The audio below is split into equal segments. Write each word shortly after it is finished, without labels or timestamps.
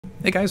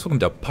Hey guys, welcome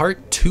to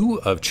part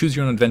 2 of Choose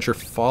Your Own Adventure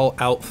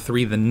Fallout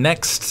 3. The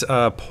next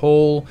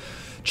poll,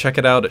 check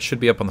it out. It should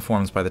be up on the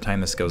forums by the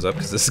time this goes up,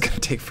 because this is going to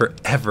take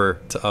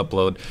forever to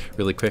upload.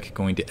 Really quick,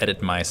 going to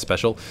edit my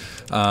special.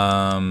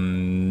 I'll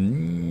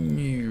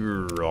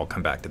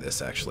come back to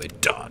this actually.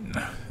 Done.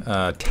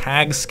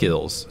 Tag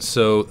skills.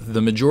 So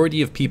the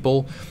majority of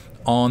people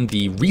on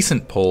the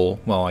recent poll,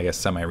 well, I guess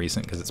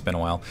semi-recent because it's been a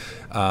while.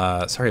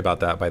 Sorry about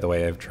that, by the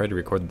way. I've tried to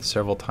record this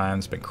several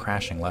times, been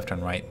crashing left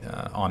and right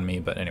on me,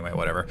 but anyway,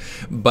 whatever.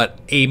 But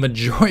a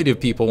majority of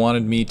people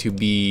wanted me to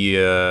be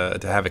to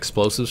have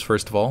explosives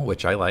first of all,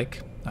 which I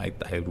like. I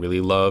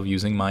really love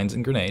using mines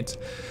and grenades.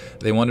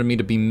 They wanted me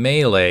to be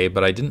melee,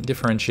 but I didn't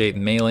differentiate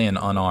melee and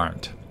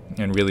unarmed.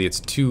 And really it's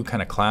two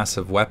kind of class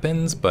of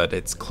weapons, but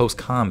it's close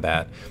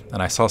combat.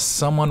 And I saw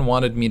someone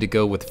wanted me to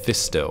go with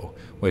Fisto,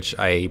 which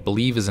I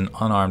believe is an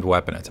unarmed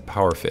weapon. It's a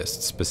power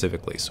fist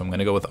specifically. So I'm going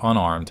to go with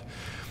unarmed,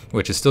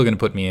 which is still going to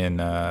put me in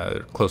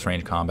close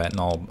range combat, and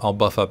I'll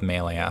buff up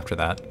melee after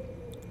that.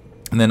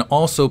 And then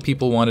also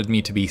people wanted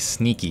me to be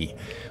sneaky,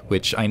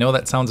 which I know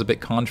that sounds a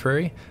bit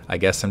contrary. I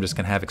guess I'm just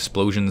going to have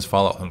explosions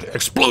follow.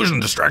 Explosion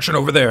distraction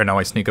over there! Now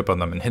I sneak up on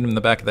them and hit them in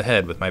the back of the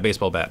head with my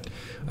baseball bat.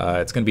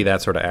 It's going to be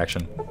that sort of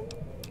action.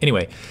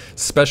 Anyway,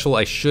 special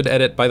I should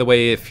edit. By the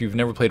way, if you've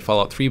never played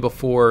Fallout 3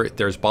 before,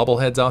 there's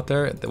bobbleheads out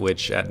there,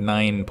 which at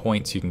 9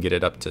 points you can get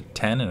it up to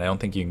 10, and I don't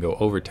think you can go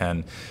over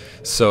 10.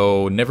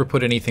 So never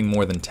put anything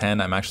more than 10.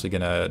 I'm actually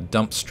going to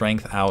dump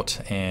strength out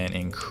and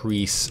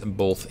increase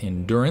both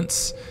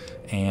endurance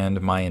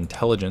and my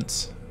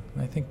intelligence.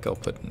 I think I'll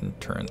put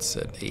endurance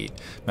at 8.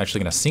 I'm actually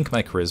going to sink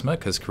my charisma,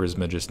 because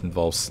charisma just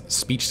involves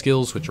speech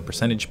skills, which are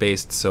percentage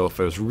based. So if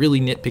I was really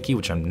nitpicky,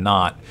 which I'm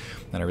not,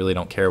 and I really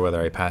don't care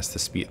whether I pass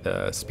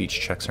the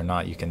speech checks or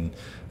not, you can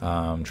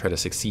try to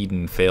succeed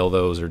and fail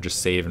those, or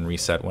just save and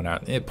reset when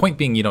out. Point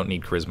being, you don't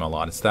need charisma a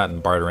lot. It's that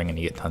and bartering, and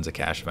you get tons of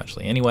cash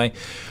eventually. Anyway,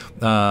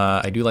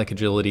 I do like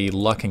agility.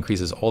 Luck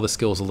increases all the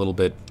skills a little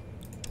bit.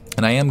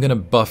 And I am going to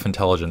buff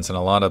intelligence, and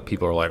a lot of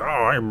people are like, oh,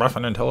 I'm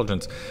buffing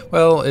intelligence.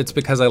 Well, it's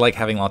because I like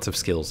having lots of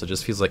skills. It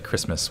just feels like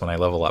Christmas when I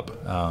level up.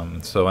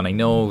 And I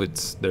know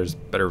there's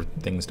better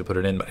things to put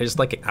it in, but I just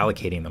like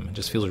allocating them. It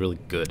just feels really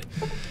good.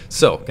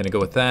 So, going to go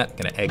with that.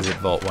 Going to exit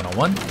Vault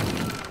 101.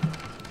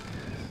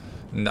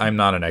 I'm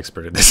not an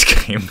expert at this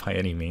game by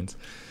any means.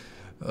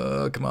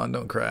 Come on,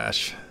 don't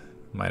crash.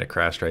 Might have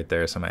crashed right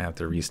there, so I might have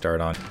to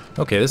restart on.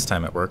 Okay, this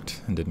time it worked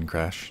and didn't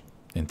crash,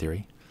 in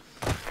theory.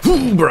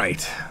 Ooh,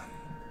 bright!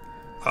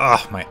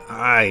 Ah, my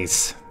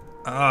eyes.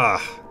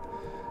 Ah,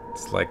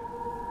 it's like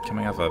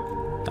coming off a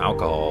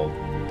alcohol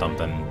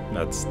dumping.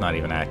 That's not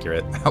even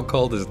accurate.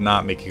 Alcohol does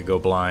not make you go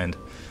blind.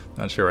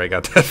 Not sure where I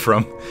got that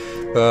from.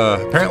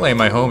 Apparently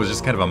my home is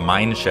just kind of a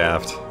mine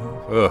shaft.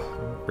 Ugh,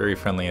 very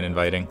friendly and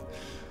inviting.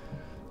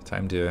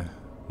 Time to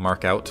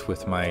mark out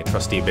with my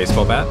trusty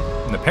baseball bat.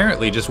 And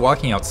apparently just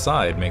walking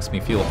outside makes me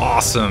feel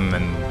awesome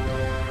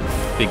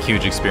and big,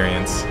 huge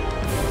experience.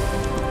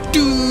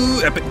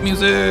 Do epic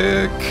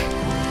music!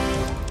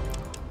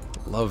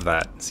 Love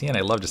that. See, and I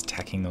love just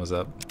tacking those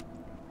up.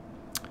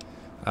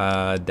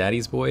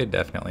 Daddy's boy,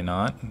 definitely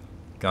not.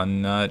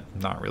 Gun nut,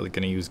 not really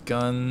gonna use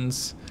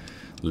guns.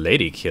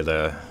 Lady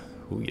killer,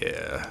 oh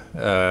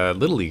yeah.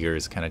 Little leaguer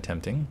is kind of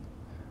tempting.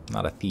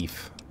 Not a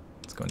thief.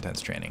 Let's go intense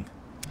training.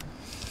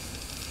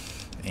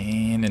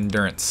 And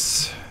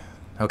endurance.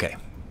 Okay.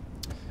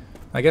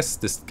 I guess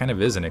this kind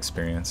of is an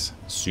experience.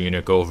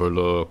 Scenic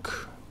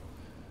overlook.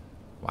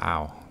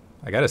 Wow.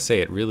 I gotta say,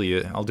 it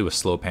really, I'll do a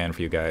slow pan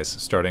for you guys,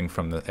 starting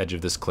from the edge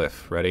of this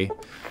cliff. Ready?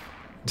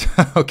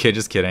 Okay,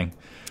 just kidding.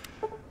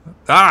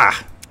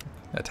 Ah!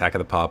 Attack of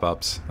the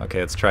pop-ups. Okay,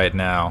 let's try it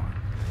now.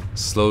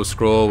 Slow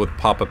scroll with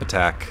pop-up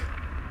attack.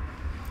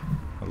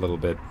 A little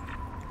bit.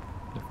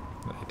 If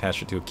I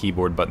attach it to a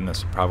keyboard button,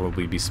 this would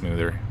probably be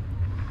smoother.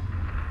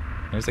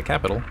 There's the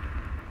capital.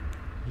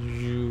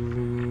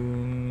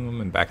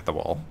 And back at the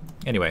wall.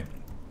 Anyway.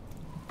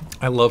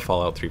 I love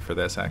Fallout 3 for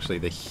this, actually.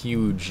 The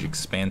huge,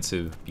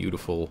 expansive,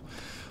 beautiful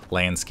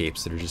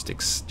landscapes that are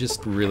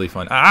just really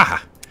fun.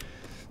 Ah!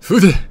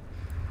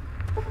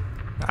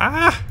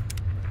 Ah!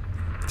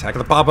 Attack of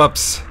the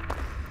pop-ups!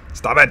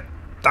 Stop it!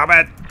 Stop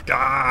it!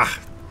 Ah!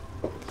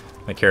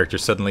 My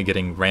character's suddenly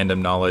getting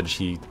random knowledge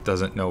he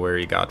doesn't know where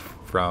he got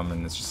from,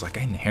 and it's just like,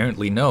 I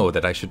inherently know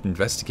that I should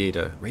investigate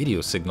a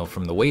radio signal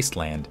from the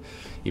wasteland,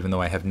 even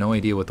though I have no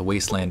idea what the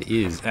wasteland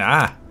is.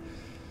 Ah!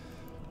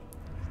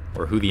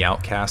 Or who the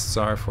outcasts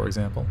are, for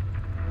example.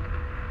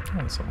 Oh,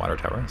 there's a water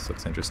tower. This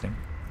looks interesting.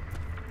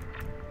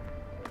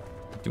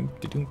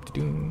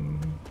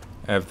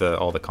 I have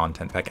all the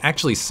content pack.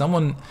 Actually,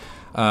 someone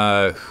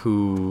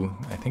who,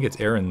 I think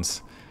it's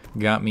Aaron's,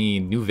 got me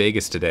New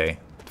Vegas today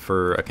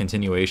for a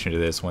continuation to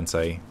this once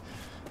I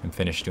am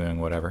finished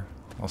doing whatever.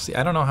 I'll see.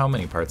 I don't know how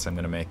many parts I'm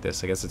going to make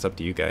this. I guess it's up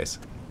to you guys.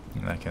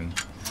 And I'm going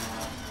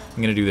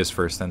to do this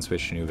first, then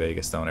switch to New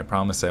Vegas, though. And I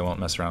promise I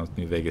won't mess around with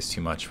New Vegas too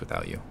much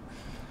without you.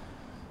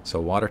 So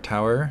water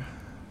tower,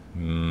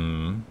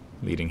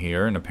 leading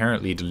here, and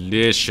apparently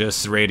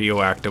delicious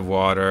radioactive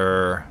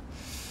water.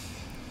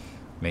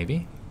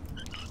 Maybe?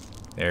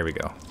 There we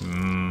go.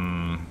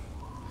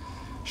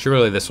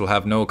 Surely this will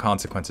have no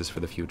consequences for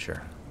the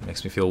future. It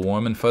makes me feel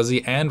warm and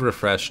fuzzy and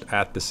refreshed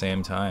at the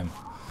same time.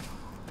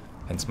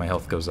 Hence my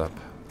health goes up.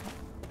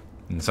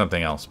 And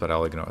something else, but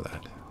I'll ignore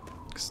that.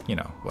 'Cause, you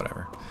know,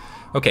 whatever.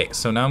 Okay,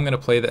 so now I'm going to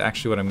play the...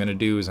 Actually, what I'm going to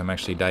do is I'm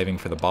actually diving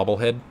for the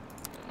bobblehead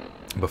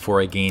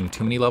before I gain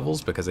too many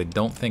levels, because I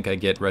don't think I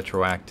get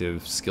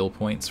retroactive skill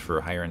points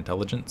for higher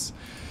intelligence.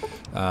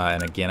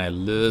 And again, I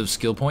love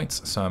skill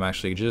points, so I'm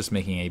actually just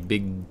making a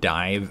big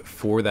dive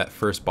for that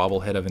first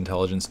bobblehead of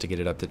intelligence to get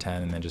it up to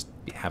 10 and then just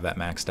have that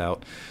maxed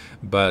out.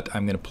 But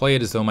I'm going to play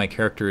it as though my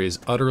character is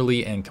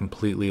utterly and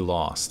completely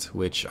lost,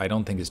 which I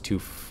don't think is too...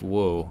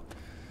 Whoa.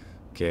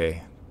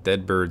 Okay,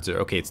 dead birds are...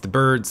 Okay, it's the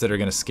birds that are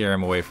going to scare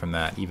him away from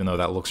that, even though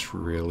that looks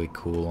really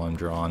cool. I'm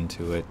drawn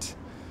to it.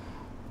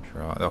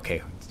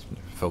 Okay,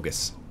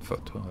 focus.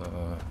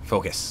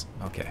 Focus.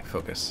 Okay,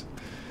 focus.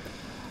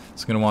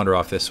 It's going to wander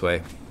off this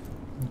way,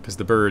 because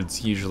the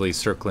bird's usually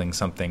circling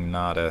something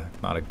not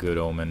a good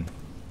omen.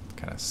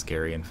 Kind of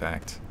scary, in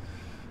fact.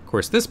 Of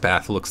course, this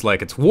path looks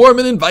like it's warm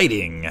and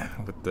inviting,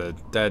 with the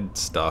dead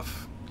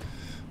stuff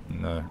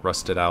and the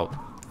rusted out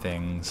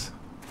things.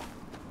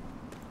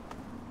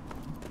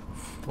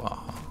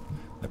 Wow.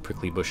 The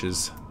prickly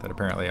bushes that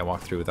apparently I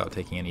walked through without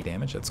taking any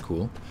damage. That's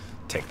cool.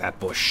 Take that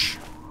bush.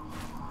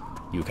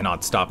 You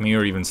cannot stop me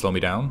or even slow me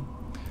down.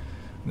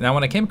 Now,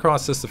 when I came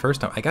across this the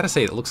first time, I gotta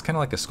say, it looks kind of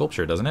like a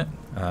sculpture, doesn't it?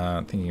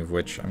 Thinking of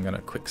which, I'm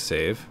gonna quick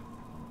save,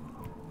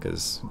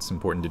 because it's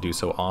important to do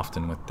so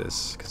often with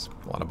this, because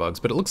a lot of bugs.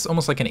 But it looks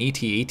almost like an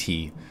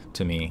AT-AT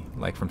to me,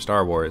 like from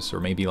Star Wars, or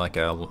maybe like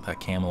a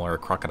camel or a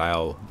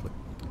crocodile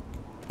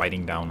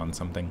biting down on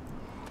something.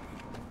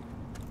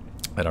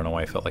 I don't know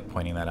why I felt like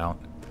pointing that out.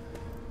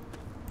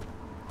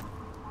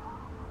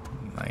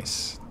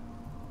 Nice.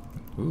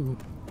 Ooh,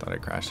 thought I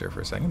crashed there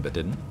for a second, but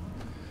didn't.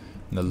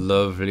 And the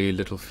lovely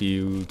little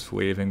fields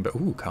waving, but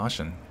ooh,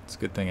 caution. It's a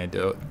good thing I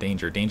do.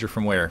 Danger. Danger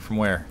from where? From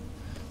where?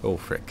 Oh,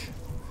 frick.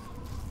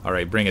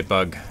 Alright, bring it,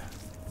 bug.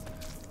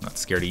 Not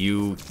scared of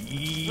you.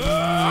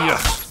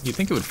 You'd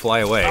think it would fly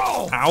away.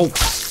 Ow!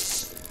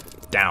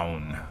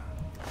 Down.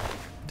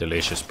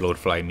 Delicious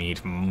bloatfly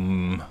meat.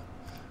 Mmm. A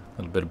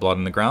little bit of blood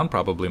on the ground,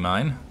 probably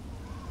mine.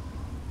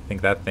 I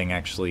think that thing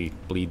actually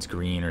bleeds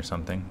green or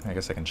something. I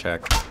guess I can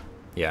check.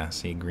 Yeah,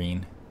 see,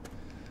 green.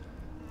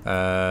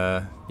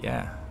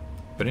 Yeah.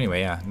 But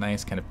anyway, yeah,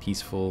 nice kind of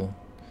peaceful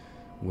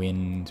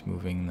wind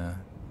moving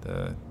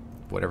the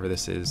whatever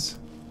this is.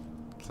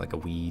 It's like a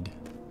weed.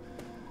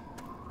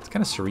 It's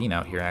kind of serene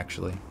out here,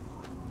 actually.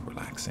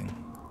 Relaxing.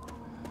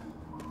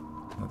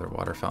 Another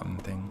water fountain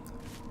thing.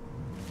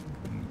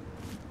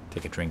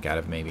 Take a drink out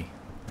of, maybe.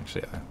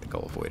 Actually, I think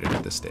I'll avoid it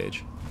at this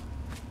stage.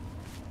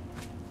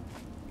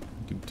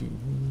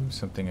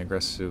 Something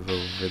aggressive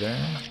over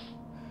there.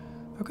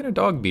 How can a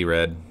dog be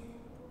red?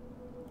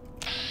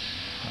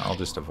 I'll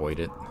just avoid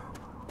it.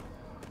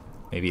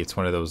 Maybe it's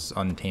one of those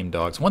untamed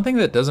dogs. One thing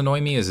that does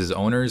annoy me is his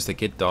owners that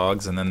get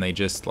dogs and then they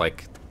just,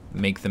 like,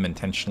 make them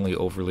intentionally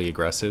overly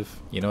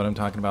aggressive. You know what I'm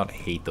talking about? I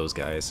hate those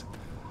guys.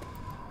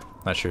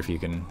 Not sure if you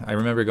can... I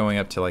remember going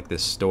up to, like,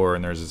 this store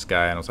and there's this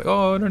guy and I was like,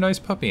 oh, what a nice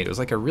puppy. And it was,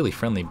 like, a really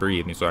friendly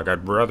breed. And he's like,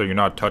 I'd rather you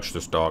not touch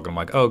this dog. And I'm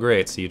like, oh,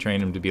 great. So you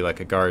train him to be, like,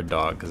 a guard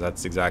dog, because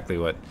that's exactly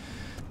what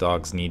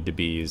dogs need to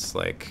be, is,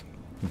 like,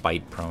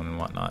 bite-prone and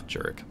whatnot.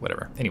 Jerk.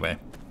 Whatever. Anyway.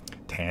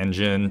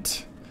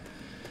 Tangent.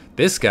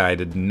 This guy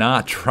did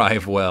not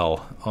drive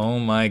well. Oh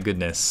my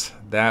goodness.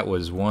 That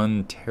was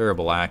one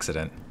terrible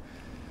accident.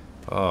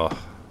 Oh,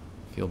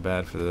 feel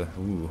bad for the...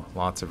 Ooh,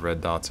 lots of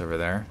red dots over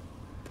there.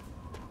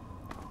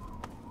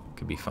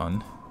 Could be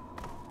fun.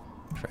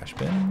 Trash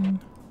bin.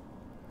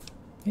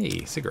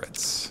 Hey,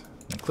 cigarettes.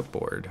 And a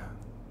clipboard.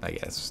 I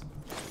guess.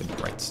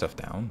 Could write stuff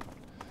down.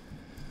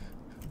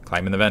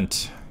 Climbing the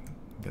vent.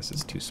 I guess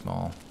it's too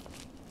small.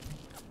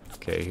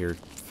 Okay, here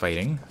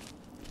fighting.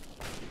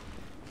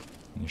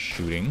 And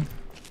shooting.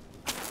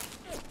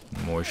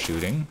 More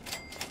shooting.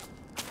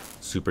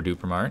 Super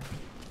duper mart.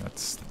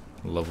 That's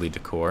lovely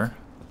decor.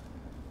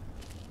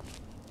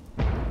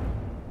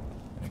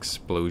 An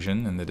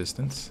explosion in the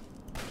distance.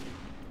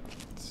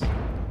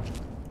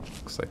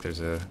 Looks like there's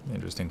an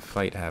interesting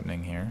fight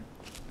happening here.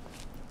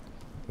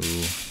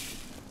 Ooh.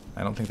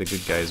 I don't think the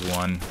good guys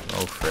won.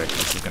 Oh frick,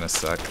 this is gonna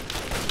suck.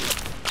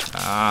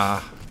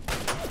 Ah.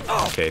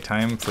 Okay,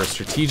 time for a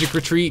strategic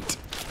retreat.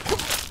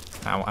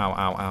 Ow, ow,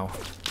 ow, ow.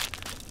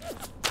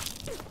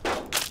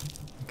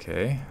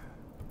 Okay.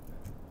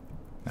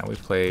 Now we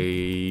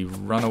play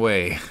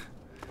Runaway.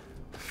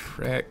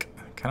 Frick.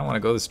 I kind of want to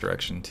go this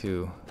direction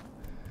too.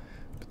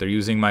 But they're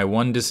using my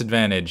one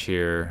disadvantage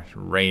here.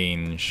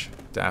 Range.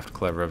 Daft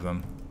clever of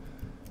them.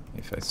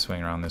 If I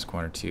swing around this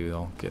corner too,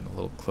 they'll get a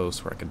little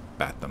close where I could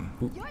bat them.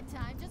 Ooh. Your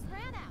time just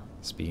ran out.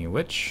 Speaking of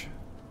which...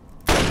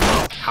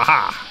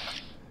 Haha!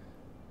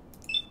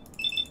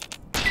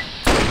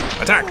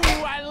 Attack!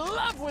 Ooh, I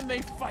love when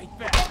they fight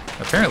back.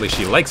 Apparently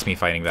she likes me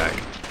fighting back.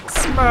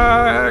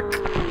 Smack!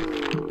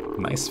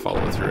 Nice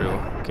follow through.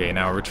 Okay,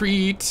 now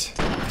retreat.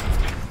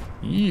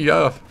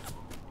 Yeah.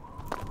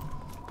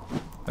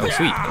 Oh,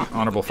 sweet.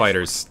 Honorable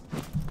fighters.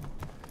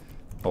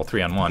 All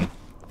 3 on 1.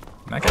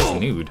 That guy's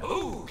nude.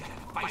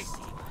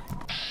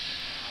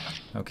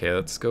 Okay,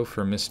 let's go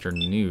for Mr.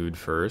 Nude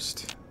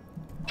first.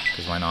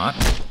 Because why not?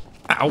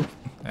 Ow!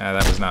 Ah,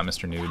 that was not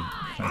Mr. Nude.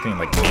 I'm getting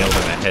like nailed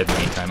in the head in the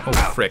meantime. Oh,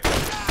 frick.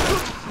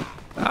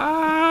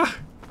 Ah!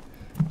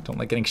 Don't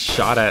like getting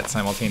shot at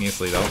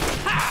simultaneously, though.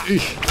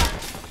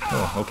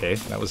 Oh, okay.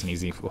 That was an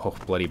easy... Oh,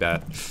 bloody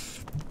bat.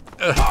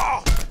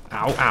 Ow,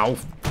 ow.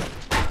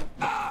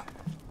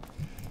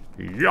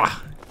 Yeah!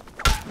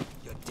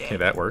 Okay,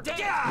 that worked.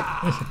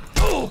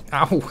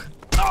 Ow!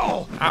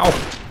 Ow!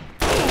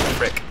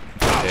 Frick.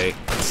 Okay,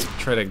 let's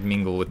try to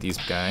mingle with these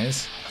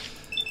guys.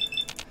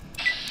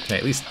 Can I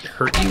at least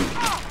hurt you?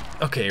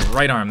 Okay,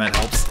 right arm, that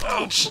helps.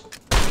 Ouch!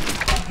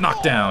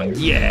 Knockdown,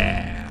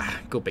 yeah!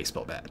 Go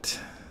baseball bat.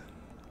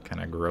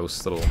 Kind of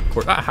gross little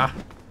court. Aha!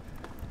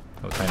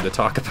 No time to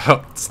talk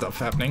about stuff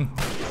happening.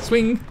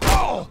 Swing!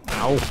 Ow!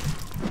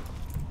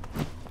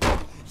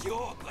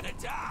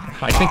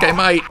 I think I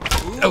might.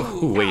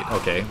 Oh, ooh, wait,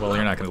 okay. Well,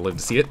 you're not going to live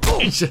to see it.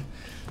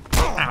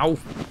 Ow!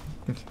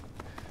 I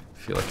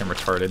feel like I'm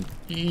retarded.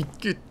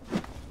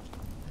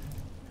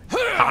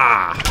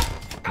 Ah!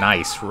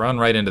 Nice. Run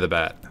right into the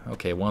bat.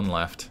 Okay, one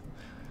left.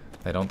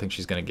 I don't think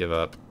she's going to give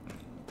up.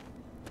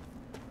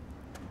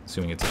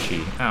 Assuming it's a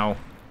she. Ow.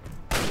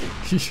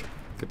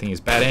 Good thing he's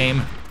bad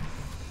aim.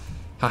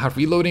 Haha,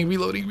 reloading,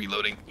 reloading,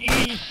 reloading.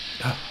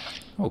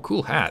 Oh,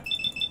 cool hat.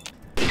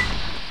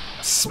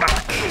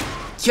 Smack!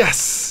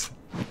 Yes!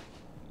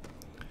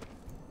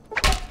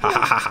 Ha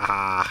ha ha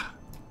ha!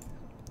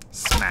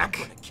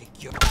 Smack.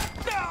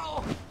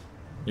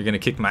 You're gonna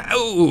kick my...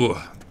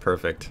 Oh!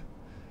 Perfect.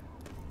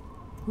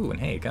 Ooh, and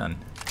hey, a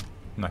gun.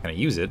 I'm not gonna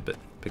use it, but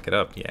pick it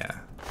up, yeah.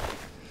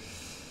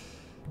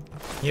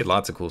 He had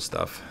lots of cool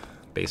stuff.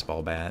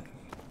 Baseball bat.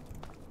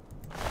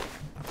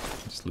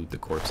 Just loot the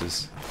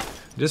corpses.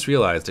 I just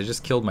realized I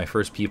just killed my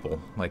first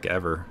people, like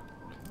ever.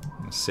 I'm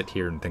gonna sit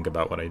here and think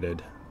about what I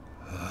did.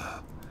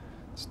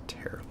 It's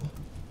terrible.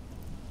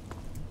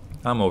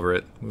 I'm over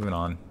it. Moving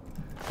on.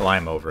 Well,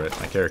 I'm over it.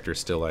 My character's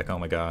still like, oh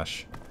my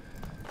gosh.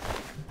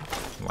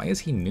 Why is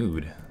he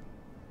nude?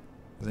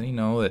 Doesn't he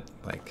know that,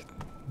 like,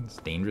 it's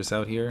dangerous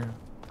out here?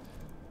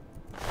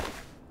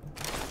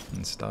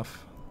 And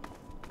stuff?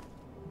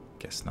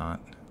 Guess not.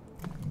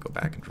 Go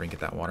back and drink at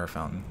that water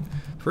fountain.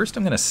 First,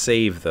 I'm gonna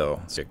save,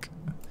 though.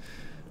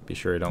 Be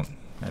sure I don't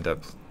end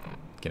up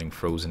getting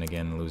frozen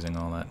again and losing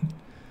all that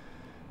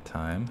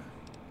time.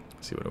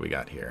 Let's see, what do we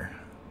got here?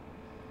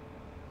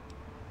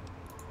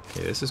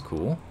 Okay, this is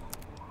cool.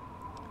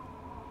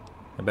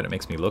 I bet it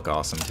makes me look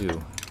awesome,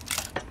 too.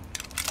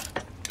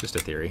 Just a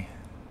theory.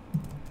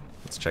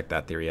 Let's check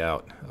that theory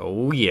out.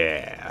 Oh,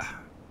 yeah!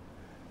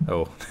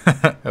 Oh,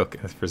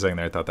 okay, for a second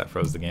there I thought that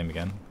froze the game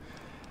again.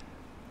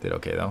 Did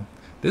okay, though.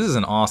 This is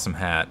an awesome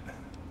hat.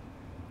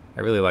 I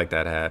really like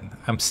that hat.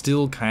 I'm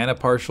still kind of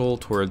partial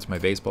towards my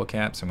baseball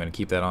cap, so I'm going to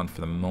keep that on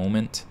for the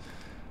moment.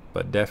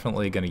 But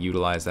definitely going to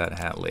utilize that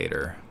hat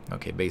later.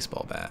 Okay,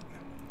 baseball bat.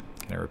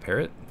 Can I repair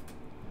it?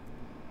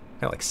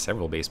 Got like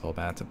several baseball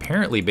bats.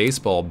 Apparently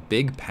baseball,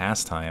 big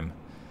pastime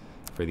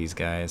for these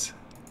guys.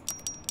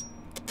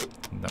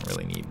 Don't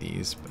really need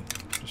these, but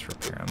just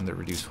repair them to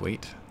reduce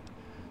weight.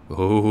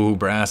 Oh,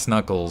 brass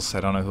knuckles. I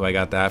don't know who I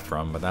got that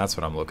from, but that's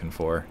what I'm looking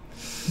for.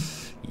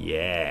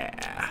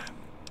 Yeah.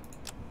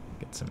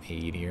 Get some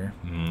aid here.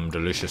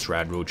 Delicious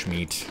rad roach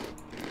meat.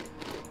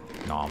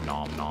 Nom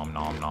nom nom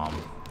nom nom.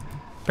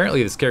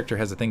 Apparently this character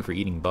has a thing for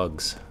eating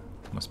bugs.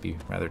 Must be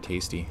rather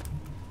tasty.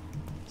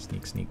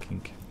 Sneak, sneak,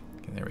 kink.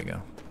 Okay, there we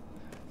go.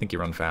 I think you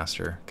run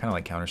faster. Kind of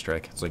like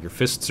Counter-Strike. It's like your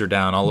fists are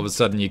down. All of a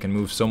sudden you can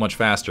move so much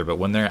faster, but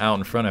when they're out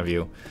in front of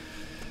you,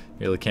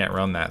 you really can't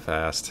run that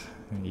fast.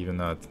 Even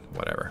though,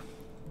 whatever.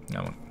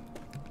 No.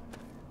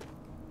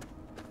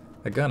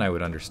 A gun I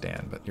would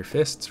understand, but your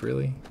fists,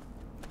 really?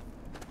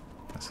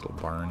 Nice little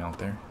barn out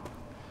there.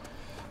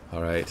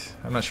 Alright.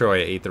 I'm not sure why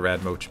I ate the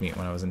rad roach meat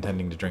when I was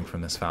intending to drink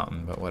from this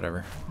fountain, but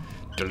whatever.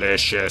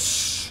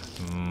 Delicious!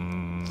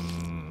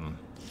 Mmm.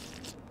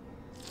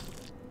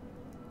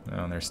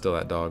 Oh, and there's still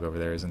that dog over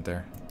there, isn't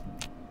there?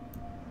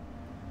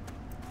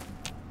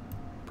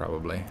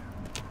 Probably.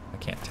 I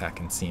can't tack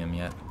and see him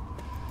yet.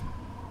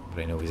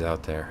 But I know he's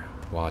out there,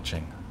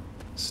 watching,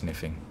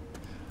 sniffing.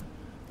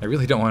 I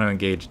really don't want to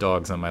engage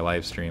dogs on my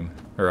live stream,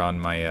 or on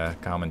my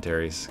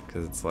commentaries,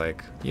 because it's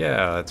like,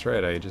 yeah, that's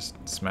right, I just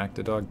smacked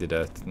a dog to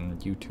death on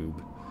YouTube.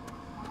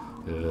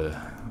 Ugh.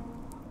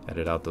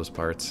 Edit out those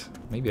parts.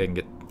 Maybe I can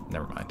get...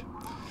 Never mind.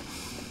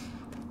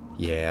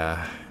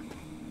 Yeah.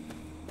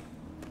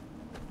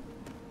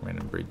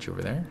 Random bridge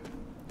over there.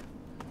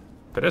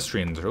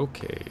 Pedestrians are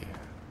okay.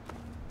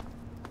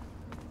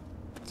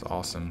 It's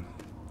awesome.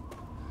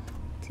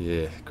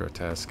 Yeah,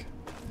 grotesque.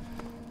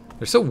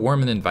 They're so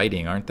warm and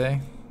inviting, aren't they?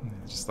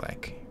 Just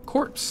like,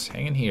 corpse,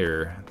 hanging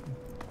here.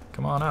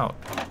 Come on out.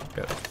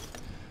 Got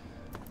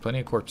plenty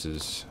of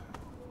corpses.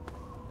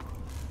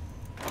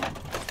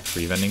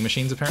 Free vending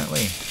machines,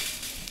 apparently.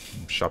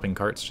 Shopping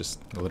carts just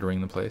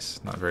littering the place.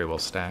 Not very well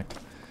stacked.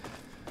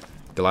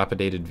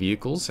 Dilapidated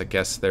vehicles. I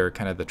guess they're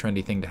kind of the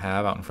trendy thing to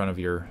have out in front of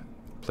your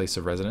place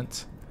of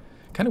residence.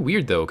 Kind of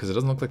weird, though, because it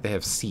doesn't look like they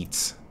have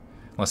seats.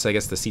 Unless I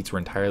guess the seats were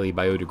entirely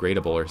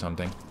biodegradable or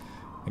something.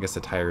 I guess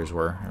the tires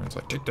were. Everyone's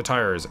like, take the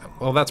tires.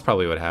 Well, that's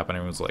probably what happened.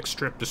 Everyone's like,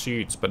 strip the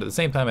seats. But at the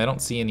same time, I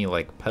don't see any,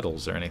 like,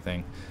 pedals or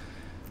anything.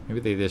 Maybe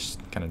they just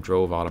kind of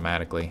drove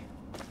automatically.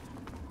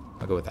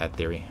 I'll go with that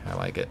theory. I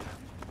like it.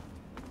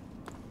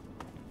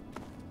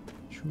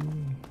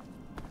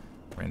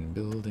 Ren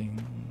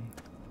building.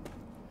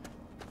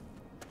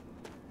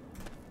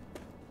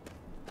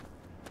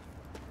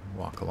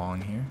 Walk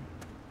along here.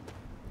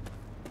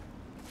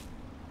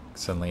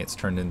 Suddenly it's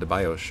turned into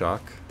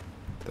BioShock.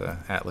 The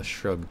Atlas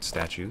Shrugged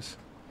statues.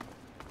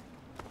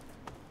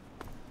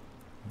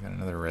 We got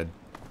another red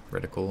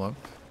reticle up.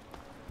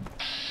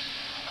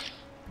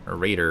 A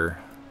raider.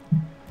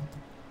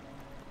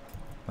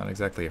 Not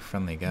exactly a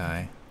friendly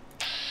guy.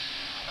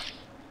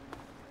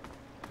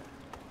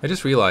 I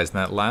just realized in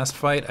that last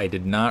fight I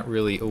did not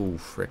really... Oh,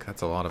 frick,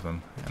 that's a lot of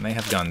them. And they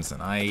have guns,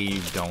 and I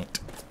don't.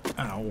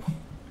 Ow.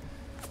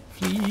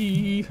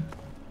 Flee!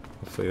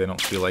 Hopefully they don't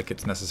feel like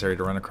it's necessary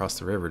to run across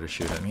the river to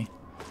shoot at me.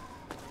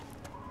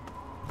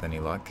 With any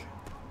luck.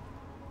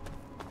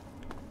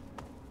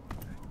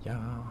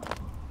 Yeah.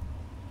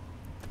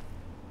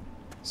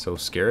 So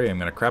scary, I'm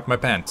gonna crap my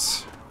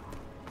pants.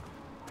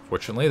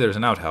 Fortunately, there's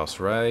an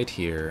outhouse right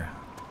here.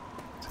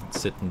 So I can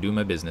sit and do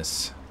my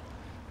business.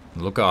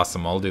 And look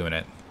awesome while doing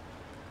it.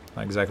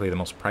 Not exactly the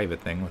most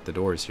private thing with the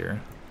doors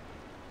here.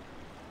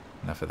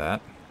 Enough of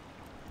that.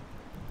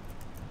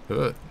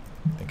 Ugh.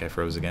 I think I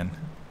froze again.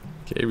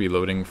 Okay,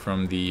 reloading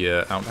from the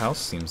outhouse.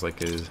 Seems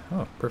like is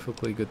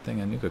perfectly good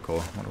thing a nuka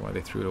cola. Wonder why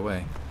they threw it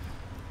away.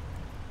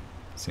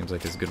 Seems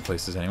like as good a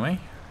place as anywhere.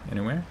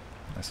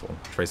 Nice little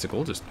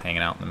tricycle just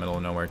hanging out in the middle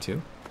of nowhere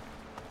too.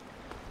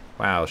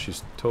 Wow,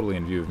 she's totally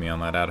in view of me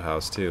on that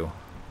outhouse too.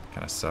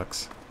 Kind of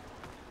sucks.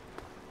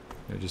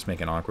 They're just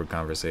making awkward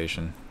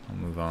conversation. I'll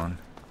move on.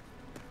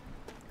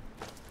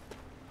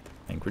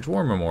 Anchorage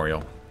War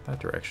Memorial. That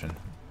direction.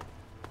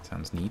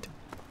 Sounds neat.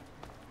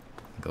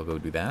 I think I'll go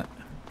do that.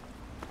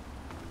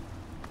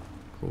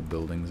 Cool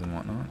buildings and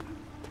whatnot.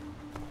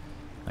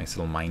 Nice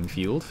little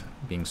minefield.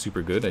 Being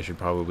super good, I should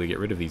probably get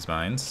rid of these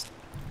mines.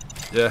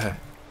 By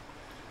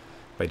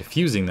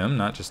defusing them,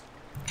 not just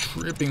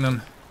tripping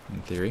them,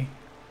 in theory.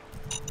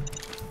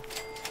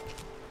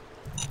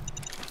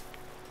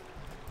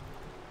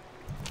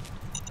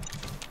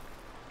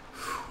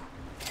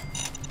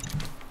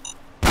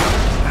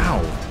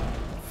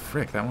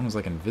 Frick, that one was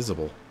like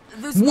invisible.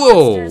 Those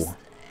Whoa! monsters,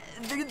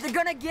 they're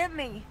gonna get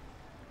me.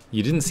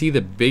 You didn't see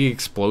the big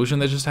explosion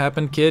that just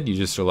happened, kid? You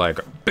just are like,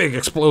 big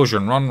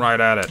explosion, run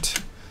right at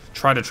it.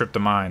 Try to trip the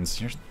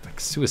mines. You're like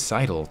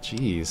suicidal,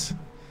 jeez.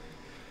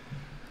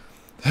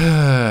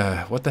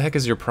 What the heck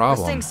is your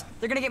problem? Those things,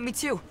 they're gonna get me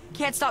too.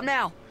 Can't stop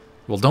now.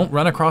 Well, don't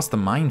run across the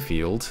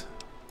minefield.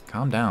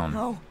 Calm down.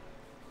 No.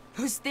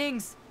 Those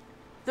things,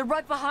 they're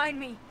right behind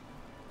me.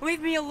 Leave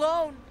me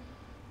alone.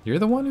 You're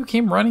the one who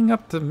came running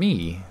up to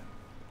me.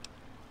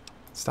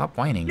 Stop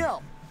whining.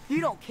 No,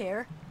 you don't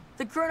care.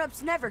 The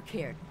grown-ups never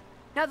cared.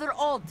 Now they're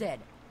all dead.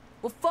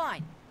 Well,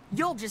 fine.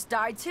 You'll just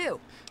die too.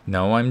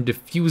 No, I'm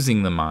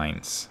defusing the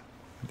mines.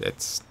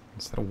 Is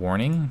that a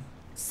warning?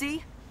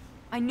 See?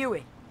 I knew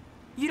it.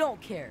 You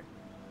don't care.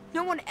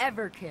 No one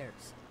ever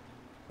cares.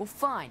 Well,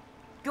 fine.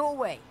 Go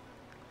away.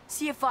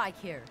 See if I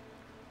care.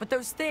 But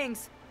those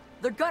things,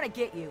 they're gonna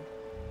get you.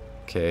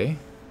 Okay.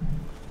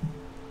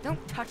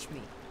 Don't touch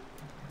me.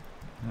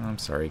 I'm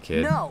sorry,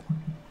 kid. No.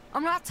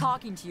 I'm not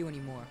talking to you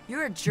anymore.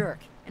 You're a jerk,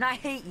 and I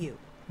hate you.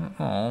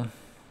 Oh.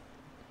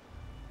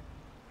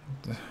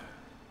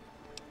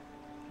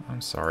 I'm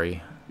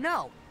sorry.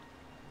 No.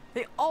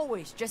 They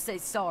always just say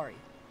sorry.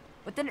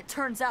 But then it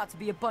turns out to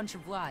be a bunch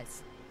of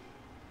lies.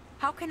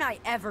 How can I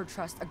ever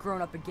trust a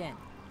grown-up again?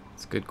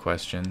 It's a good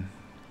question.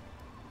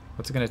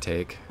 What's it gonna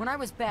take? When I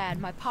was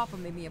bad, my papa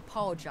made me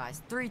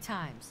apologize 3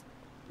 times.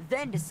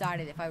 Then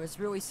decided if I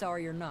was really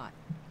sorry or not.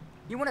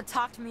 You want to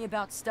talk to me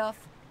about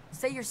stuff?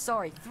 Say you're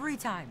sorry 3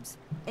 times.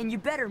 And you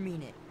better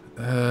mean it.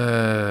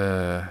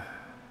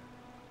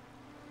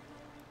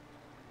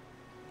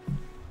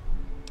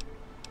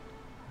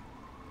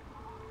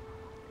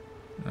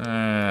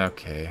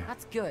 Okay.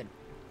 That's good.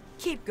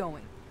 Keep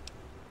going.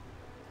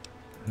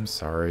 I'm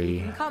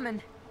sorry. I'm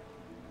coming.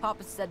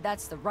 Papa said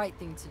that's the right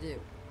thing to do.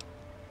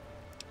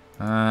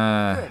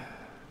 Good.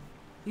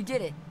 You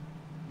did it.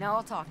 Now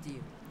I'll talk to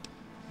you.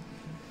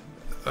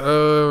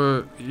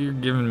 You're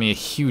giving me a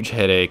huge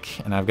headache,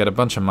 and I've got a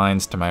bunch of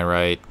mines to my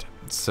right.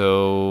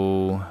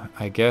 So,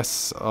 I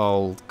guess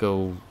I'll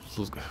go...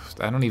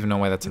 I don't even know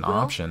why that's an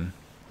option.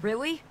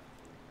 Really?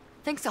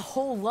 Thanks a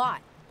whole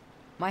lot.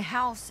 My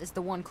house is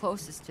the one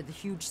closest to the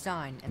huge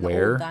sign and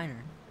the old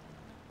diner.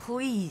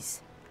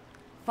 Please,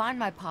 find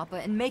my papa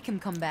and make him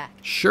come back.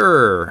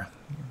 Sure.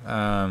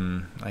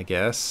 I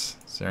guess.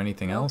 Is there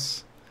anything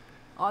else?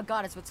 All I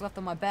got is what's left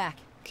on my back.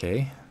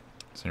 Okay.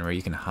 Is there anywhere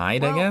you can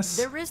hide, Well, I guess?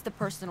 there is the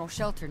personal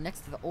shelter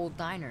next to the old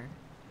diner.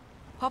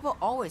 Papa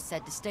always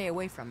said to stay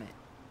away from it.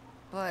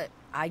 But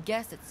I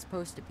guess it's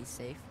supposed to be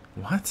safe.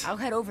 What? I'll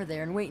head over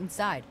there and wait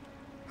inside.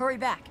 Hurry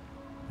back.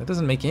 That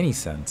doesn't make any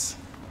sense.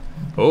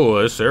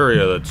 Oh, this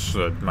area that's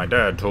my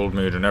dad told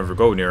me to never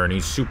go near, and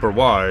he's super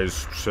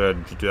wise.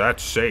 Said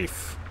that's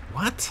safe.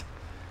 What?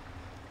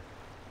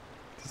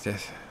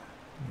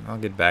 I'll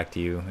get back to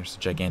you. There's a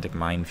gigantic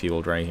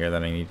minefield right here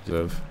that I need to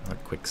have a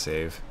quick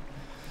save.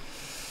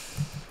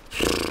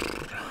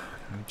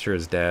 I'm sure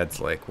his dad's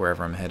like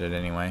wherever I'm headed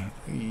anyway.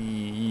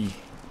 I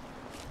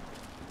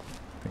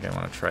think I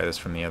want to try this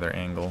from the other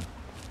angle.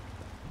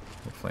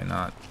 Hopefully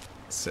not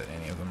set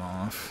any of them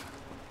off.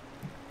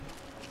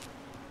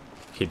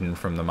 Hidden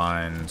from the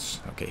mines.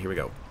 Okay, here we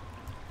go.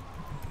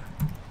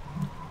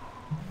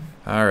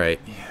 Alright.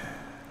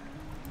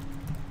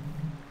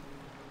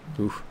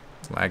 Oof.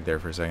 Lagged there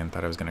for a second.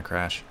 Thought I was going to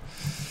crash.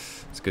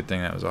 It's a good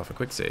thing that was off a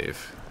quick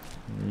save.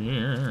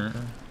 Yeah.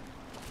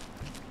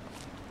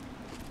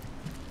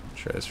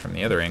 Try this from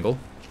the other angle.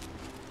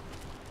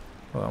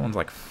 Well, that one's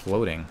like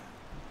floating.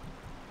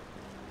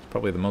 It's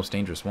probably the most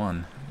dangerous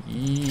one.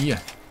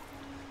 Yeah.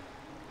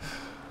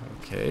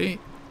 Okay.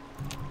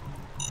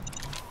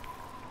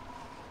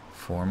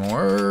 4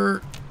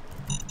 more.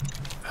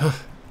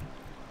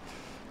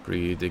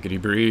 Breathe, diggity,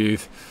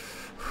 breathe.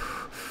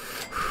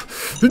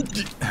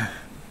 Okay,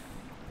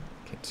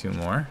 2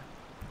 more.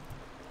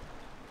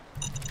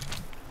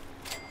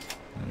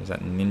 There's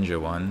that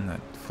ninja one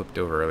that flipped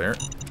over earlier.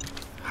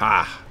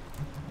 Ha!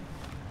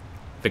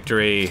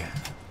 Victory!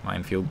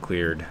 Minefield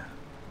cleared.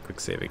 Quick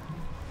saving.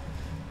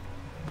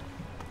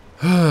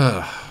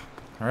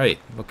 Alright,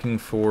 looking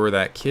for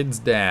that kid's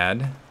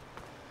dad.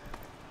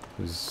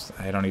 Who's,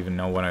 I don't even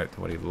know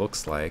what he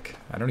looks like.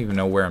 I don't even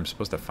know where I'm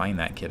supposed to find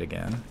that kid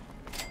again.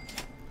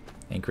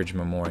 Anchorage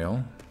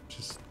Memorial, which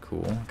is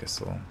cool. I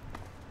guess I'll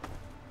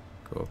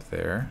go up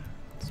there.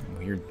 Some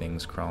weird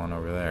things crawling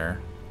over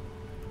there.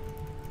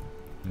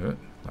 Oh,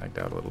 lagged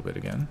out a little bit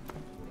again.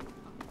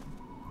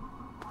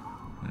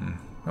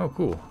 Oh,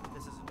 cool.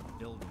 This isn't a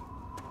building.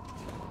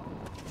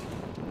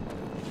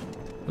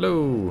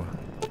 Hello.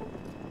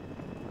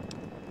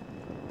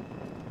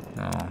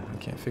 No, I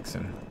can't fix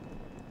him.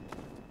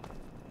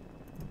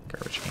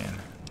 Garbage can.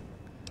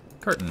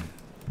 Carton.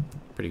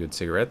 Pretty good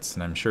cigarettes,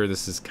 and I'm sure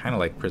this is kind of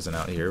like prison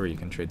out here where you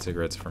can trade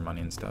cigarettes for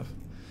money and stuff.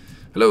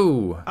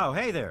 Hello. Oh,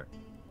 hey there.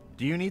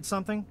 Do you need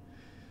something?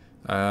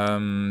 You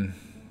have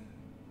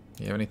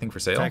anything for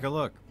sale? Take a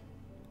look.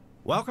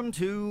 Welcome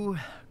to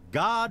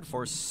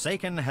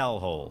God-forsaken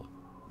hellhole.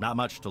 Not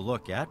much to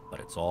look at, but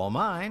it's all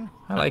mine.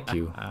 I like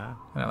you. And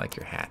I like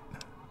your hat.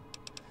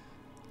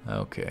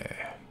 Okay.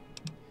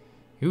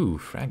 Ooh,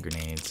 frag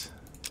grenades.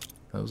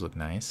 Those look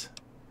nice.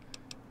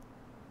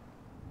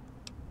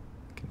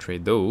 Can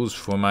trade those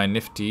for my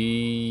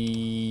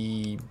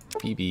nifty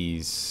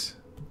BBs.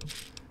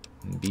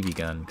 And BB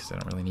gun, because I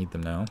don't really need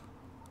them now.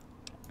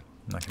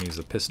 I'm not going to use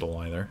the pistol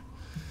either.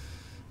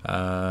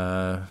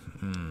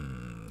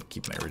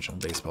 Keep my original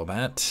baseball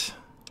bat.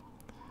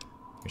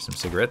 Here's some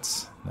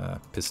cigarettes.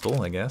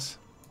 Pistol, I guess.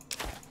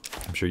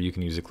 I'm sure you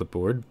can use a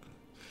clipboard.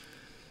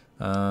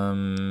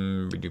 Not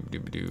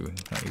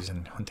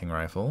using hunting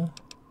rifle.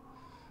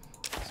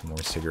 Some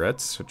more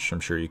cigarettes, which I'm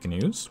sure you can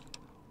use.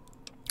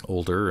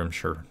 Older, I'm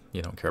sure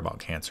you don't care about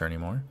cancer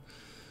anymore.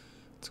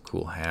 It's a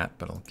cool hat,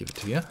 but I'll give it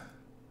to you.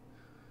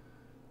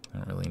 I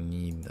don't really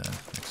need the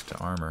extra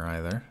armor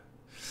either.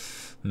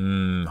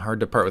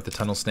 Hard to part with the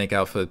tunnel snake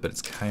outfit, but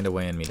it's kind of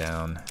weighing me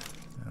down.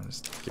 I'll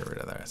just get rid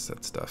of that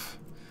stuff.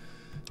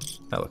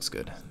 That looks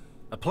good.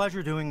 A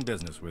pleasure doing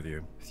business with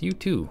you. With you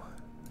too.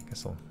 I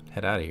guess I'll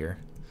head out of here.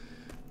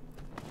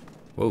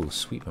 Whoa,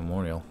 sweet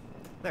memorial.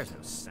 There's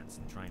no sense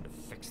in trying to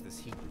fix this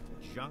heap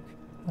of junk.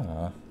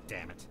 Aw,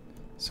 Damn it.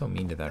 so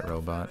mean to that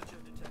robot.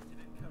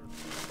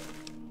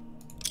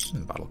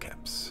 And bottle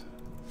caps.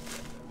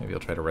 Maybe I'll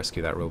try to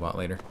rescue that robot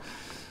later.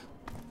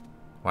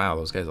 Wow,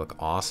 those guys look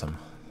awesome.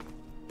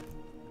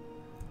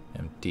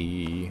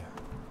 Empty.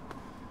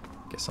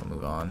 Guess I'll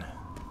move on.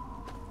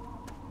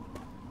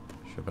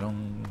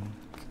 Shabadonk.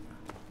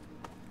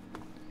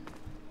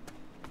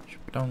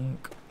 Shabadonk.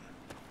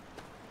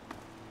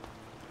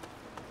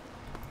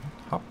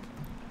 Hop.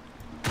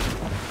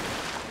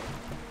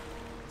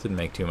 Didn't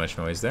make too much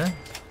noise there.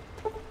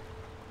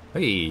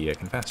 Hey, I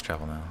can fast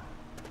travel now.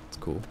 That's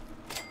cool.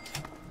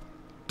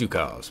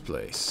 Dukov's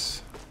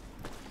place.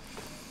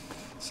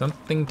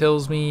 Something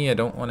tells me I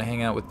don't want to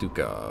hang out with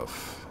Dukov.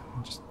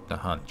 Just a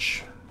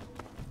hunch.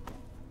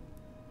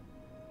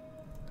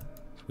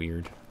 It's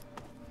weird.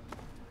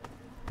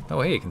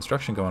 Oh, hey,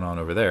 construction going on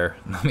over there.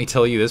 Let me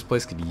tell you, this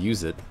place could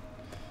use it.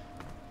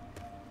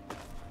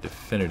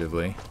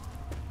 Definitively.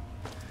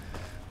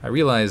 I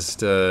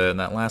realized in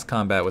that last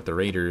combat with the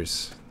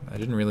Raiders, I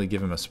didn't really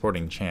give them a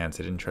sporting chance.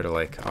 I didn't try to,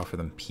 like, offer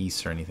them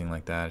peace or anything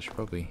like that. I should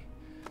probably,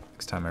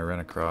 next time I run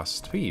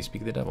across... Hey,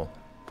 speak of the devil.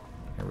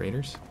 Hey,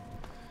 Raiders?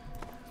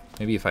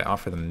 Maybe if I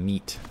offer them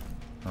meat.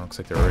 Oh, looks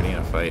like they're already in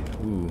a fight.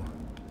 Ooh.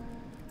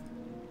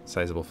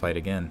 Sizable fight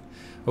again.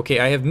 Okay,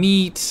 I have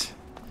meat!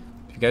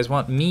 If you guys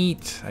want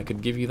meat, I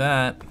could give you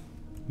that.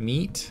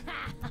 Meat?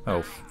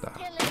 Oh,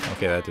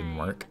 okay, that didn't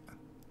work.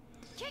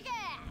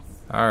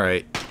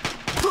 Alright.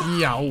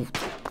 Yow.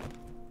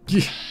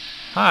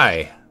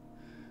 Hi.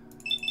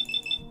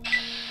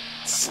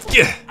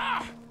 Yeah.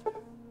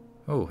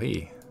 Oh,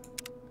 hey.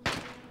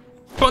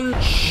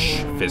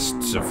 Punch!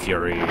 Fists of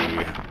Fury.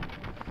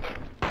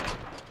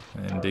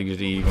 And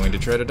Diggity going to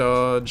try to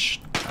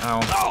dodge. Ow.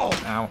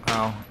 Ow,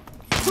 ow.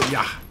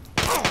 Yeah.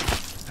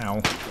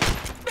 Ow.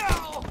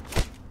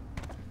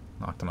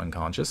 Knocked him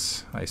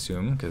unconscious, I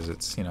assume, because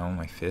it's, you know,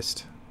 my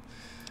fist.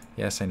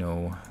 Yes, I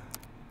know.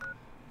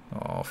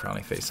 Oh,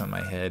 frowny face on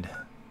my head.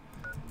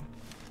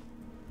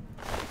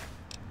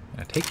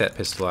 Now take that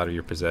pistol out of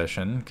your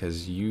possession,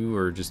 because you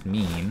are just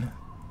mean.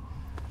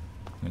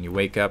 When you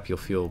wake up, you'll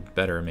feel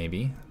better,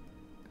 maybe.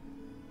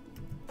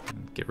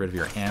 Get rid of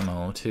your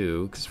ammo,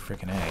 too, because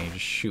frickin' A, you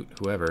just shoot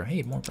whoever.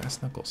 Hey, more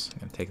brass knuckles. I'm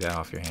gonna take that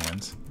off your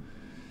hands.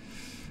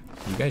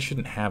 You guys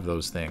shouldn't have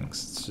those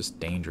things. It's just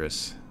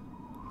dangerous.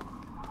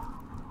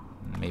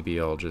 Maybe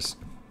I'll just...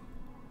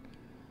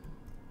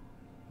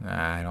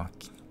 Nah,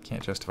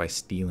 can't justify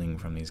stealing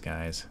from these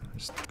guys.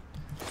 Just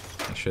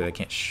make sure they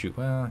can't shoot.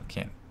 Well, I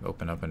can't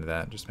open up into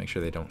that. Just make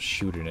sure they don't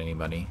shoot at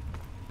anybody.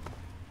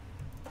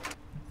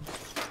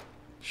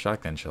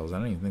 Shotgun shells. I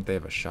don't even think they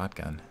have a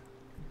shotgun.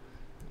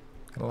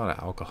 Got a lot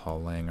of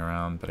alcohol laying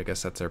around, but I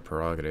guess that's their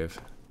prerogative.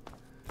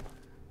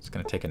 Just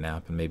gonna take a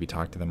nap and maybe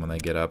talk to them when they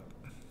get up.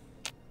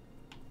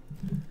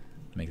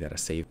 Make that a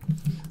save.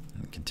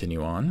 And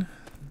continue on.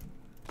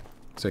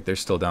 Looks like they're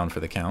still down for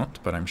the count,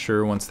 but I'm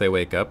sure once they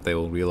wake up, they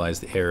will realize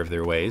the error of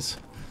their ways.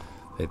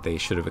 That they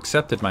should have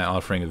accepted my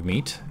offering of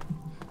meat.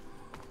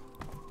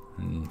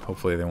 And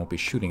hopefully they won't be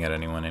shooting at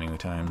anyone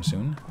anytime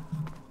soon.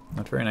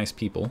 Not very nice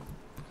people.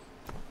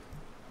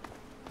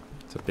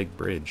 It's a big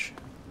bridge.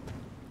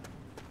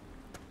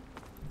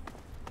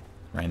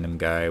 Random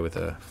guy with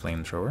a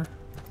flamethrower.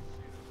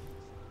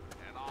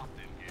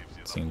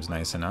 Seems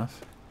nice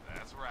enough.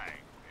 That's right.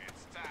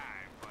 It's time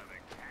for the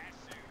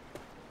cashew.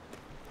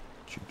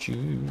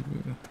 Choo-choo.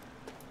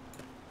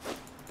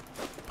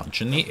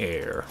 Punch in the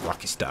air,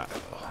 Rocky style.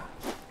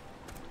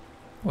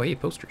 Oh, hey,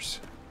 posters.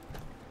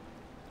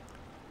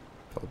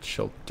 Fallout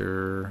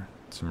shelter.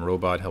 Some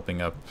robot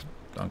helping up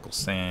Uncle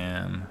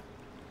Sam.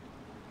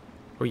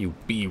 Where you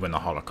be when the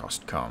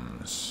Holocaust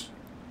comes?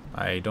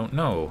 I don't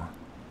know.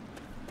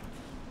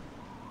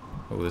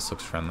 Oh, this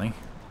looks friendly.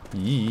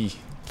 Yee.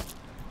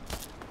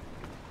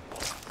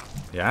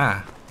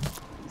 Yeah.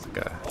 It's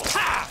like a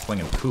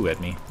flinging poo at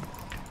me.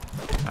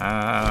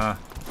 Ah.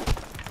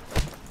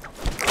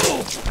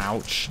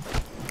 Ouch.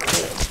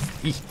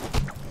 Eee.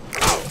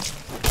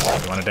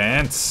 You wanna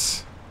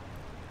dance?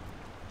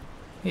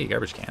 Hey,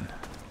 garbage can.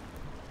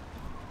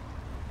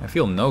 I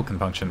feel no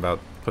compunction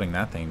about putting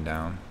that thing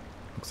down.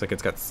 Looks like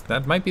it's got...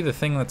 That might be the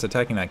thing that's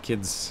attacking that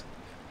kid's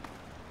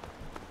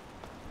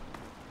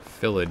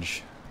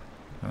village.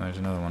 Oh, there's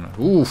another one.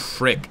 Ooh,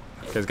 frick.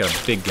 This guy's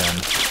got a big gun.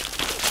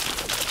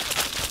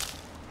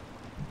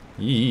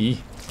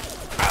 Yee.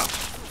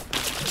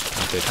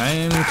 Okay,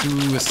 time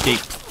to escape.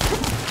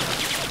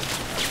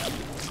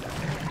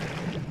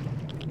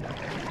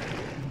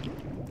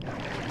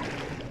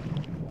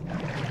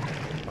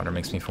 Water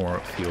makes me feel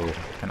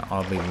kind of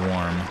oddly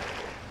warm.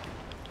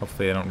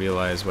 Hopefully I don't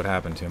realize what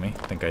happened to me.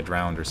 I think I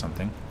drowned or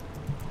something.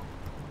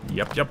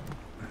 Yep.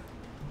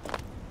 I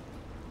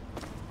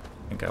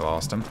think I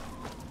lost him.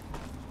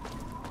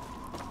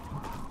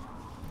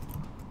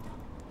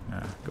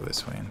 Go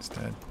this way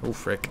instead. Oh,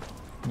 frick.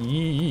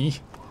 Yee.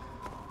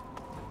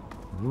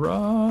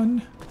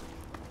 Run.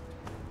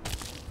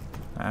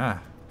 Ah.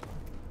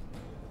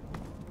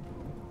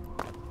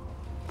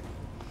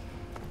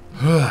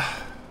 Oh,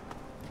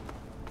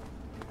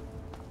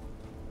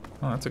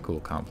 that's a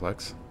cool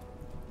complex.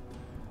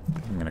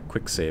 I'm gonna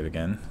quick save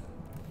again.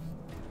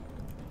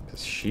 'Cause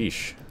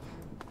sheesh.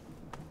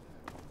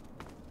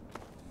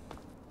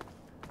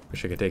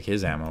 Wish I could take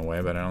his ammo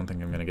away, but I don't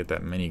think I'm gonna get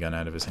that minigun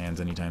out of his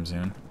hands anytime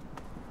soon.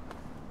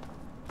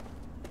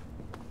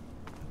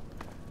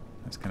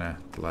 That's kind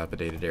of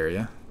dilapidated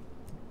area.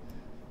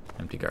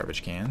 Empty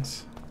garbage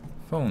cans.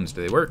 Phones,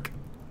 do they work?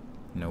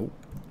 Nope.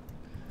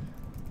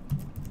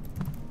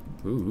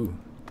 Ooh.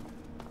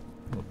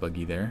 Little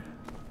buggy there.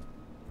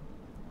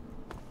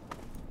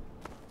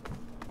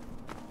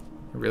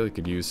 I really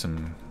could use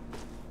some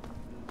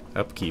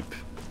upkeep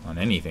on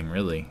anything,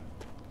 really.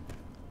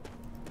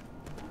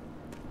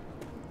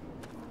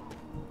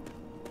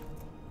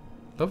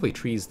 Lovely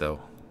trees,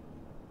 though.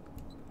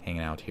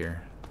 Hanging out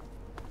here.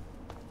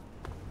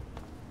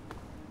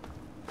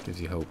 Gives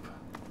you hope.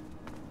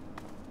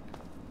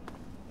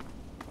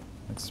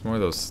 It's more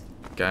of those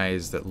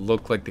guys that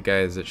look like the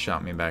guys that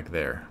shot me back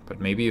there. But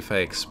maybe if I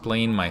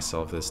explain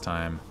myself this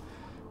time,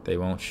 they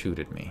won't shoot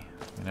at me.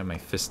 I have my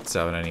fists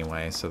out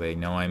anyway, so they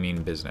know I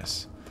mean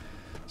business.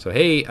 So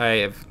hey,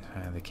 I have...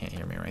 they can't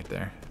hear me right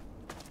there.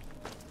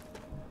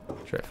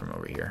 Try it from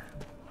over here.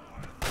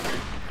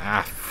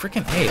 Ah,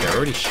 frickin' hey, they're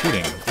already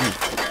shooting.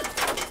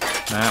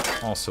 Oof.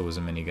 That also was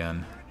a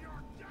minigun.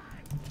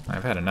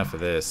 I've had enough of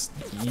this.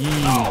 Yee.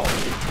 Ow.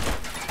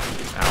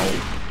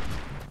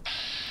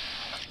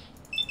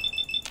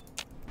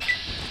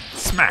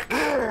 Smack!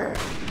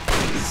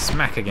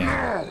 Smack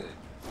again.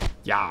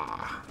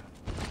 Yeah.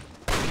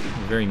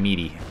 Very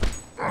meaty.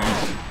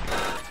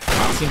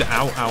 seem to...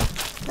 Ow, ow.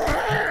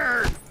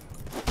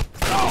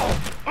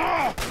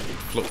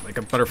 Float like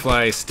a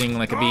butterfly, sting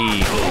like a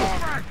bee.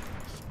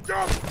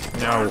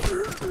 No.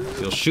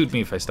 He'll shoot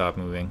me if I stop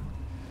moving.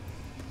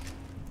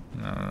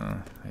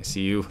 I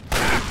see you.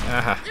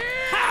 Ah.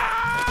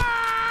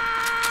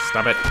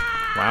 Stop it.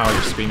 Wow,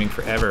 you're screaming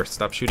forever.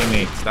 Stop shooting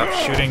me. Stop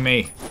shooting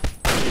me.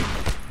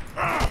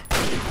 I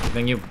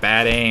think you have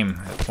bad aim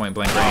at point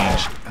blank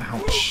range.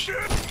 Ouch.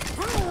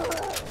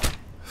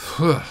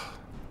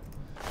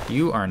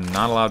 You are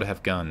not allowed to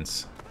have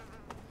guns.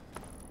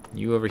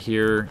 You over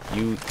here,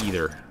 you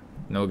either.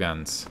 No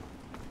guns.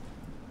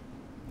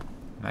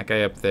 That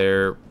guy up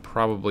there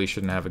probably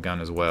shouldn't have a gun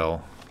as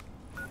well.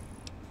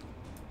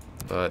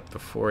 But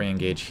before I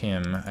engage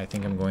him, I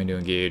think I'm going to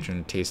engage in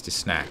a tasty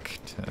snack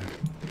to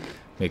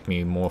make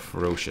me more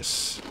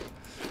ferocious.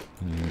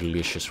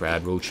 Delicious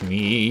rad roach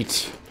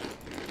meat.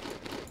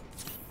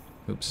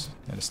 Oops,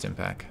 got a stim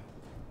pack.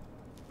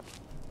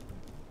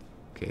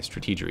 Okay,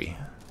 strategery.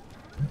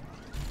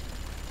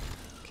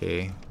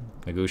 Okay,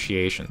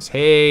 negotiations.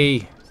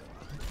 Hey!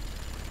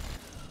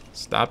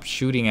 Stop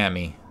shooting at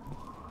me.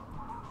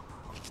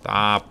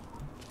 Stop.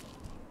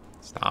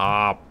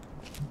 Stop.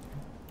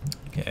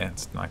 Okay,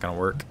 it's not gonna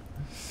work.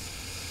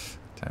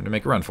 Time to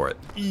make a run for it.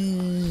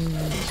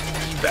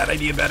 Bad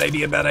idea, bad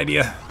idea, bad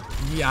idea.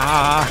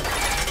 Yeah.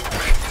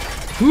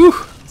 Whew.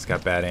 It's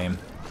got bad aim.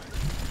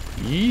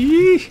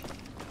 Yee.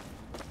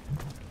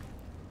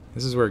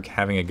 This is where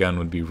having a gun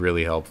would be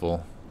really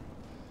helpful.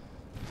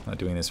 Not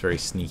doing this very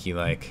sneaky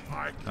like.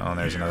 Oh, and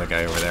there's another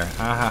guy over there.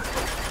 Aha.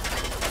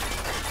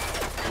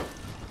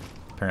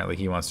 Apparently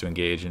he wants to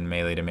engage in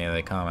melee to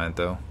melee combat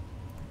though.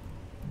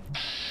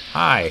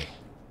 Hi.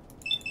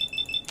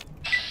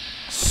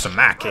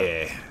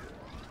 Smacky.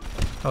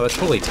 Oh, that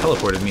totally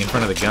teleported me in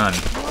front of the gun.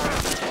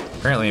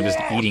 Apparently I'm just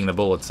eating the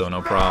bullets though,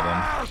 no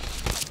problem.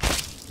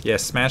 Yeah,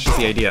 smash is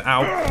the idea.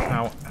 Ow,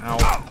 ow,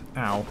 ow,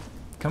 ow.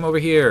 Come over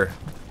here.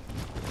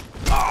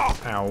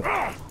 Ow.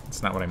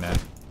 That's not what I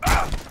meant.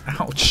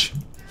 Ouch.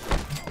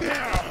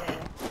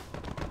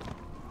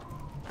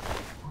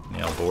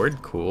 Nail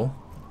board, cool.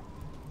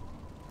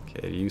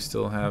 Okay, do you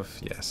still have...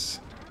 Yes.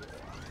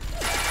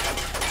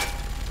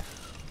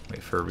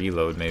 Wait for a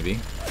reload, maybe.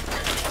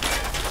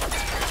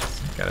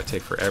 Gotta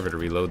take forever to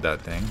reload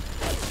that thing.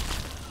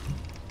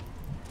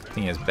 I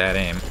think he has bad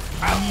aim.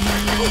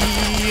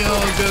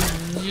 Oh, good.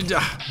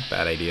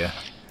 Bad idea.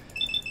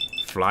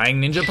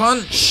 Flying ninja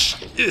punch!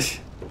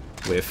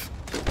 Whiff.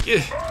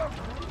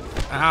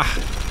 Ah.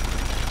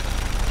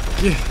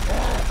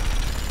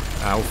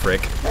 Ow,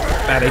 frick.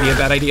 Bad idea,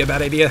 bad idea,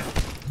 bad idea.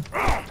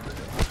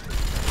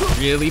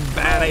 Really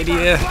bad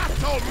idea.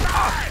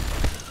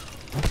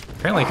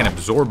 Apparently I can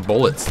absorb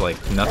bullets like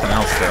nothing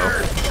else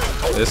though.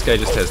 This guy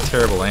just has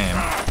terrible aim.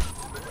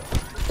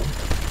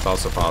 It's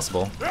also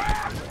possible.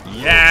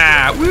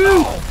 Yeah!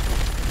 Woo!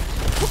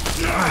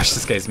 Gosh,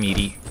 this guy's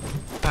meaty.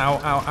 Ow,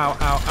 ow, ow,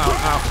 ow,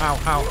 ow, ow, ow,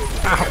 ow,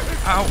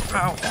 ow,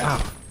 ow,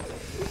 ow,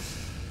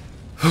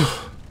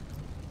 ow.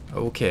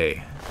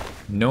 Okay.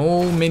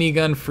 No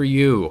minigun for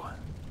you.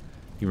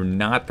 You were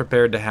not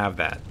prepared to have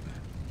that.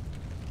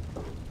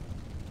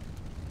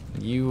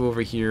 You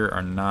over here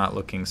are not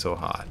looking so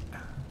hot.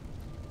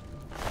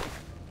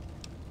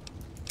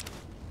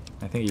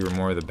 I think you were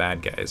more of the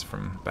bad guys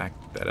from back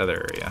that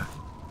other area.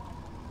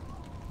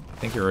 I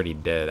think you're already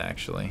dead,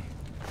 actually.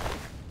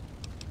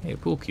 Hey,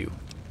 pool cue.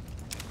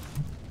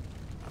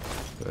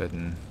 Go ahead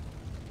and...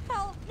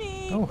 Help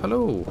me! Oh,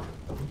 hello!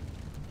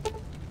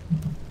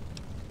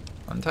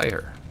 Untie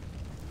her.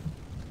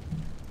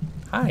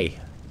 Hi.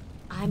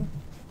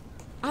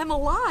 I'm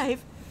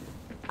alive!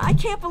 I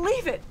can't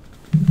believe it!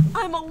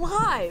 I'm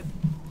alive!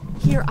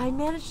 Here, I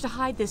managed to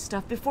hide this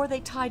stuff before they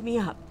tied me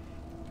up.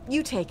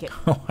 You take it.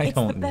 Oh, I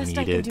don't It's the best need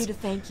I can it. do to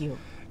thank you.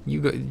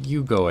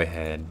 You go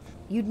ahead.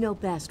 You'd know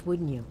best,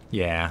 wouldn't you?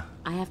 Yeah.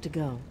 I have to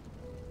go.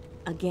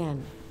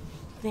 Again.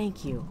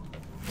 Thank you.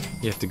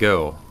 You have to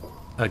go.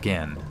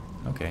 Again.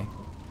 Okay.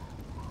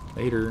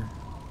 Later.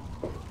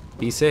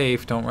 Be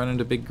safe. Don't run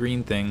into big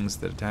green things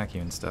that attack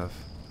you and stuff.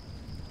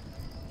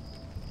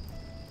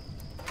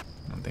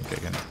 I don't think I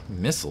can...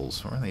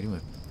 Missiles? What are they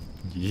doing?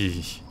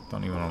 Yeesh.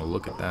 Don't even want to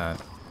look at that.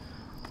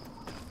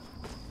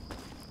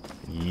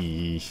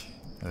 Yeesh.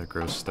 Other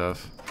gross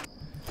stuff.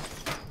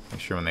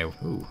 Make sure when they...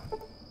 Ooh.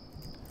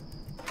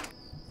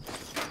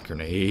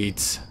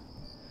 Grenades.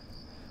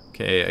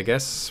 Okay, I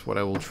guess what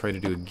I will try to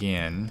do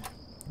again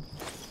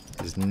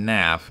is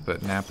nap,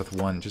 but nap with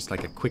one, just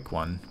like a quick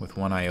one, with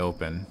one eye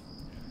open.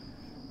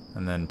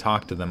 And then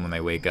talk to them when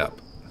they wake up.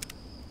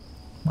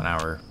 1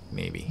 hour,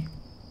 maybe.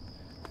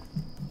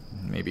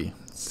 Maybe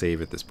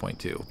save at this point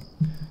too.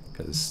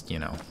 Because, you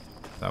know,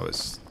 that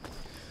was...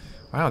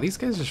 Wow, these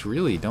guys just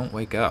really don't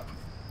wake up.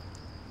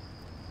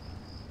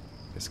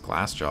 This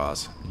glass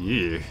jaws.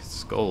 Yeah,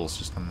 skulls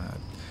just on that.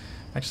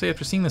 Actually,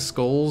 after seeing the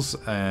skulls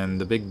and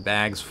the big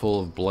bags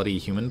full of bloody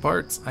human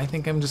parts, I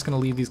think I'm just going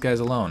to leave these guys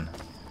alone.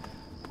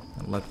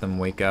 And let them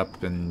wake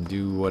up and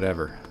do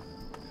whatever.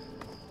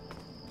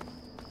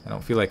 I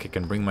don't feel like I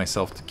can bring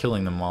myself to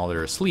killing them while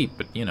they're asleep,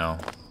 but, you know.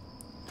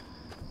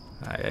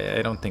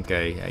 I don't think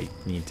I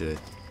need to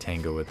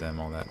tango with them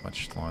all that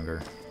much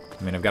longer.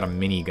 I mean, I've got a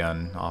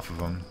minigun off of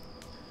them.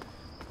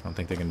 I don't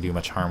think they can do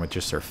much harm with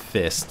just their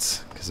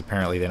fists, because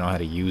apparently they know how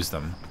to use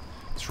them.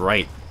 That's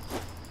right.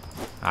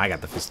 I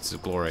got the fists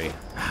of glory.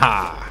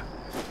 Ha!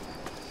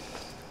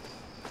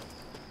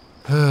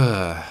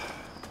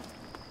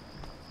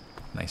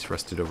 Nice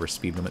rusted over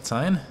speed limit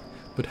sign.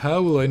 But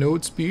how will I know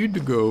what speed to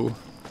go?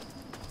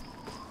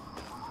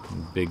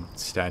 Big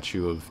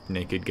statue of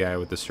naked guy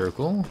with the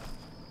circle.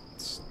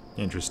 It's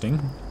interesting.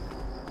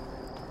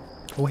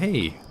 Oh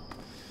hey,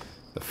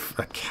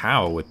 a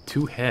cow with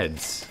 2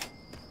 heads.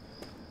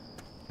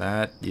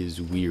 That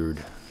is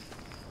weird.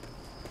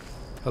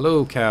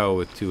 Hello, cow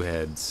with 2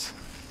 heads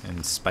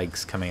and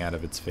spikes coming out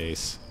of its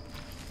face.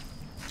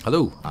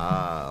 Hello.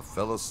 Ah,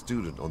 fellow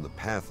student on the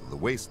path of the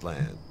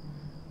wasteland.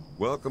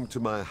 Welcome to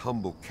my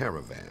humble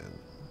caravan.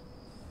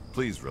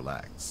 Please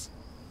relax,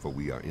 for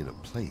we are in a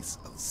place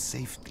of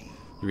safety.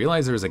 You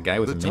realize there was a guy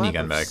with a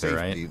minigun back there,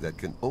 right? Safety that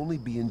can only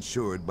be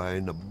ensured by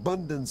an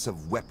abundance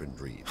of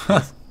weaponry,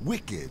 both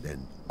wicked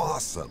and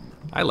awesome.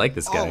 I like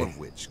this guy. All of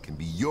which can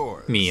be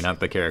yours. Me, not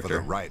the character. For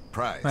the right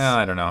price. Well,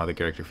 I don't know how the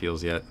character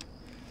feels yet.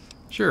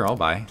 Sure, I'll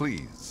buy.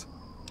 Please,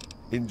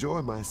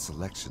 enjoy my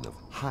selection of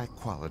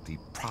high-quality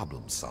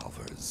problem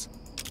solvers.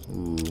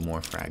 Ooh,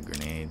 more frag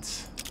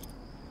grenades.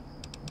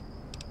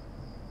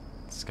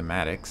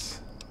 Schematics.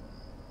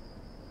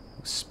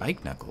 Ooh,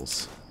 spike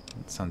knuckles.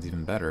 That sounds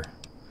even better.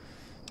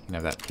 You can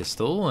have that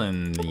pistol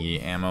and the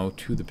ammo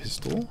to the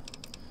pistol.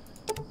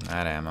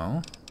 That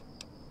ammo.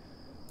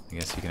 I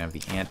guess you can have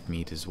the ant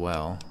meat as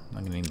well. I'm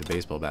not gonna need the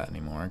baseball bat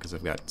anymore because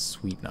I've got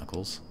sweet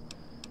knuckles.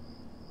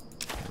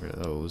 Get rid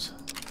of those.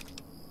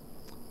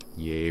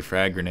 Yay,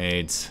 frag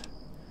grenades.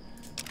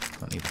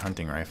 Don't need the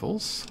hunting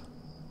rifles.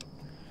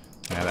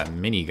 I have that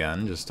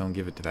minigun, just don't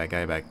give it to that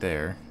guy back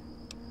there.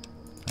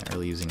 Not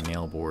really using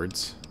nail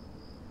boards.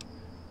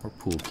 Or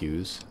pool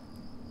cues.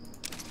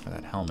 Or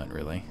that helmet,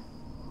 really.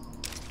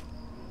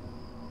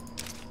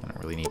 I don't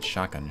really need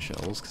shotgun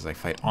shells, because I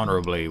fight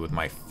honorably with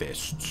my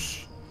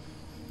fists.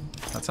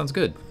 That sounds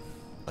good.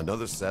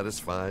 Another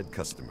satisfied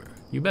customer.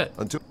 You bet.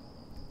 Until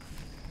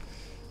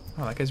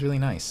Oh, that guy's really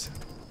nice.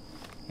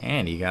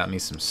 And he got me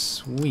some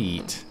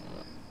sweet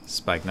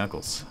spike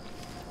knuckles.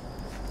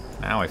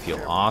 Now I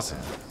feel awesome.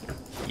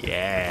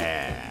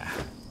 Yeah.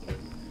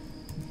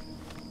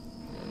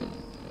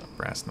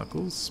 Brass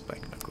knuckles,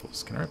 spike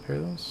knuckles. Can I repair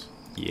those?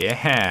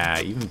 Yeah,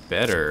 even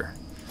better.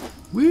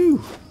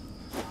 Woo!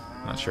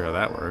 Not sure how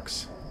that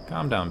works.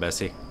 Calm down,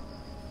 Bessie.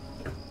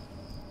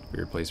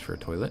 Weird place for a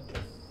toilet.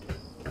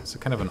 It's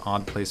kind of an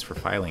odd place for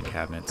filing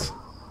cabinets.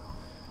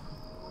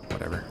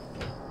 Whatever.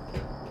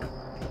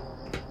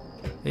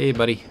 Hey,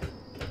 buddy.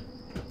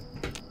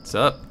 What's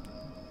up?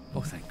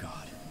 Oh, thank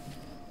God.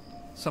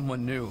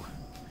 Someone new.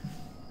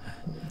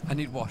 I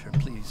need water,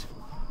 please.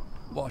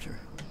 Water.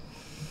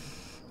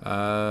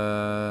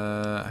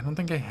 I don't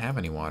think I have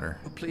any water.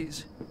 Oh,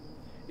 please.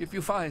 If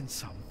you find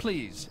some,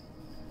 please.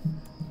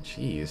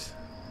 Jeez.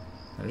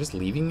 They're just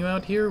leaving you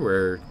out here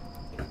where...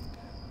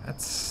 That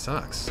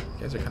sucks.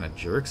 You guys are kind of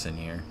jerks in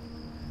here.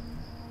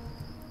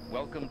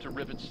 Welcome to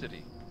Rivet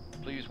City.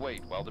 Please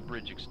wait while the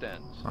bridge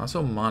extends.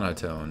 Also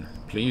monotone.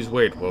 Please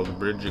wait while the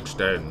bridge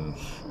extends.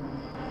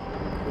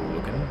 Cool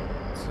looking.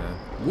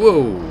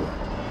 Whoa!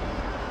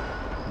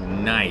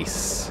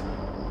 Nice.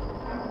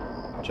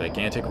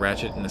 Gigantic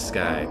ratchet in the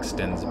sky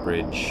extends the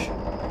bridge.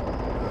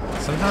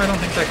 Somehow I don't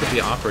think that could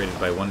be operated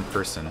by one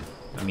person.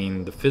 I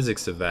mean, the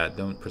physics of that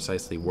don't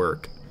precisely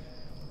work.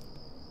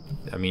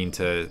 I mean,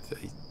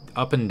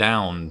 up and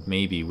down,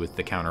 maybe, with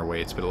the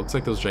counterweights, but it looks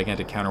like those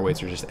gigantic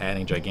counterweights are just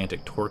adding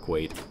gigantic torque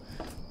weight,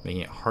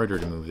 making it harder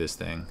to move this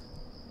thing.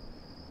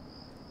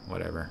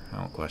 Whatever, I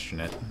don't question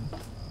it.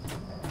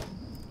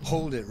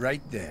 Hold it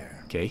right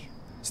there. Okay.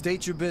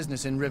 State your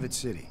business in Rivet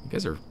City. You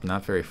guys are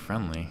not very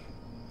friendly.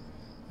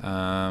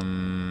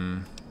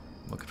 Looking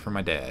for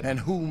my dad. And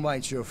who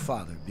might your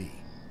father be?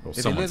 Well, If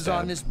he someone's lives dad.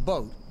 on this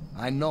boat,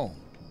 I know him.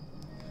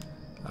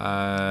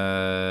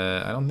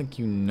 I don't think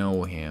you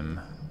know him.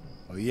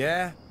 Oh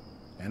yeah?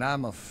 And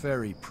I'm a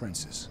fairy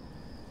princess.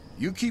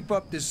 You keep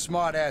up this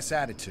smart-ass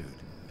attitude,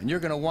 and you're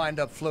gonna wind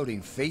up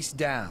floating face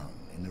down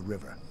in the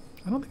river.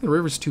 I don't think the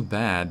river's too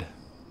bad.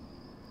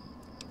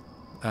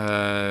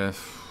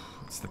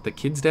 Is that the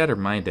kid's dad or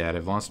my dad?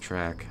 I've lost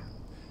track.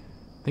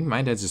 I think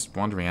my dad's just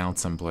wandering out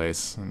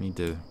someplace. I need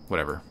to...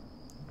 whatever.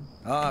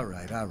 All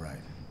right.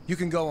 You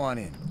can go on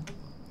in.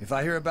 If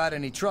I hear about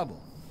any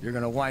trouble, you're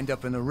gonna wind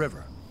up in the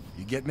river.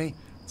 You get me?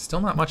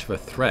 Still not much of a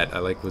threat. I,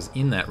 was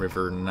in that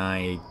river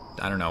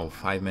I don't know,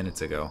 5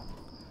 minutes ago.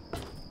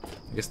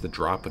 I guess the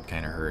drop would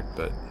kind of hurt,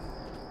 but...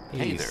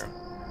 Hey there.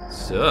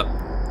 Sup?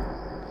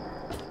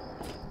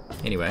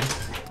 Anyway,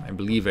 I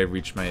believe I've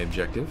reached my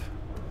objective.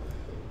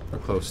 Or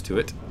close to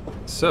it.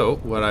 So,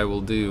 what I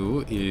will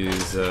do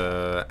is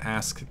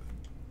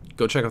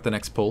go check out the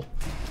next poll.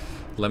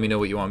 Let me know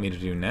what you want me to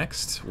do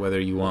next. Whether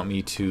you want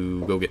me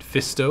to go get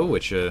Fisto,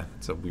 which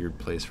it's a weird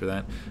place for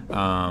that.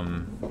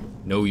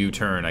 No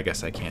U-turn. I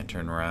guess I can't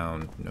turn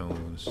around. No,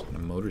 a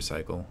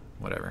motorcycle.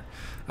 whatever.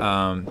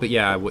 But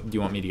yeah, do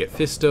you want me to get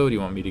Fisto? Do you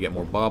want me to get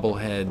more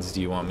bobbleheads?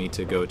 Do you want me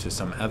to go to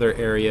some other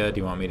area? Do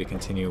you want me to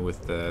continue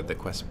with the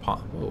quest?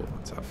 Whoa,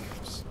 what's up?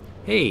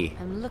 Hey.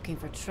 I'm looking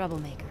for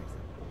troublemakers.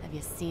 Have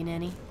you seen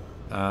any?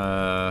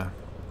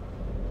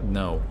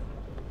 No.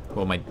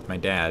 Well, my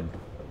dad,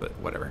 but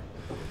whatever.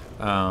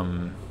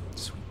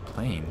 Sweet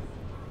plane.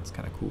 It's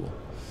kind of cool.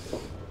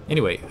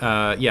 Anyway,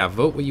 yeah,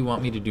 vote what you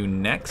want me to do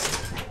next.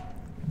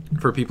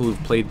 For people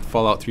who've played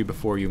Fallout 3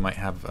 before, you might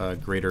have a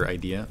greater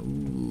idea.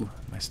 Ooh,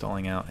 am I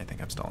stalling out? I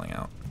think I'm stalling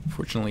out.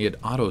 Fortunately, it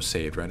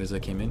auto-saved right as I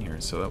came in here,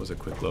 so that was a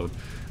quick load.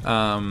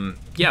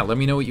 Yeah, let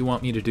me know what you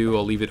want me to do.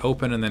 I'll leave it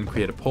open and then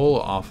create a poll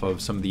off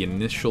of some of the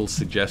initial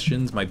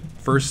suggestions. My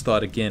first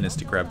thought, again, is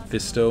to grab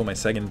Fisto. My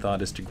second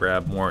thought is to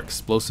grab more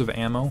explosive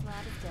ammo,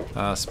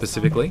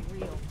 specifically.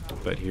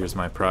 But here's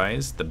my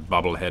prize, the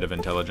bobblehead of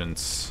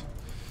intelligence.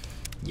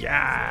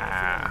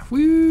 Yeah!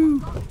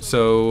 Woo!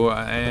 So,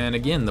 and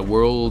again, the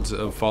worlds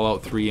of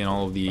Fallout 3 and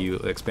all of the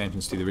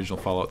expansions to the original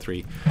Fallout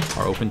 3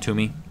 are open to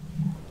me.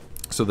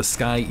 So the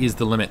sky is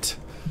the limit.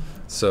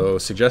 So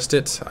suggest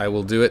it, I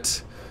will do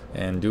it,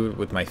 and do it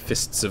with my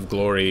fists of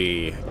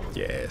glory.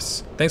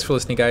 Yes. Thanks for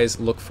listening, guys.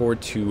 Look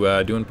forward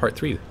to doing part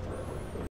 3.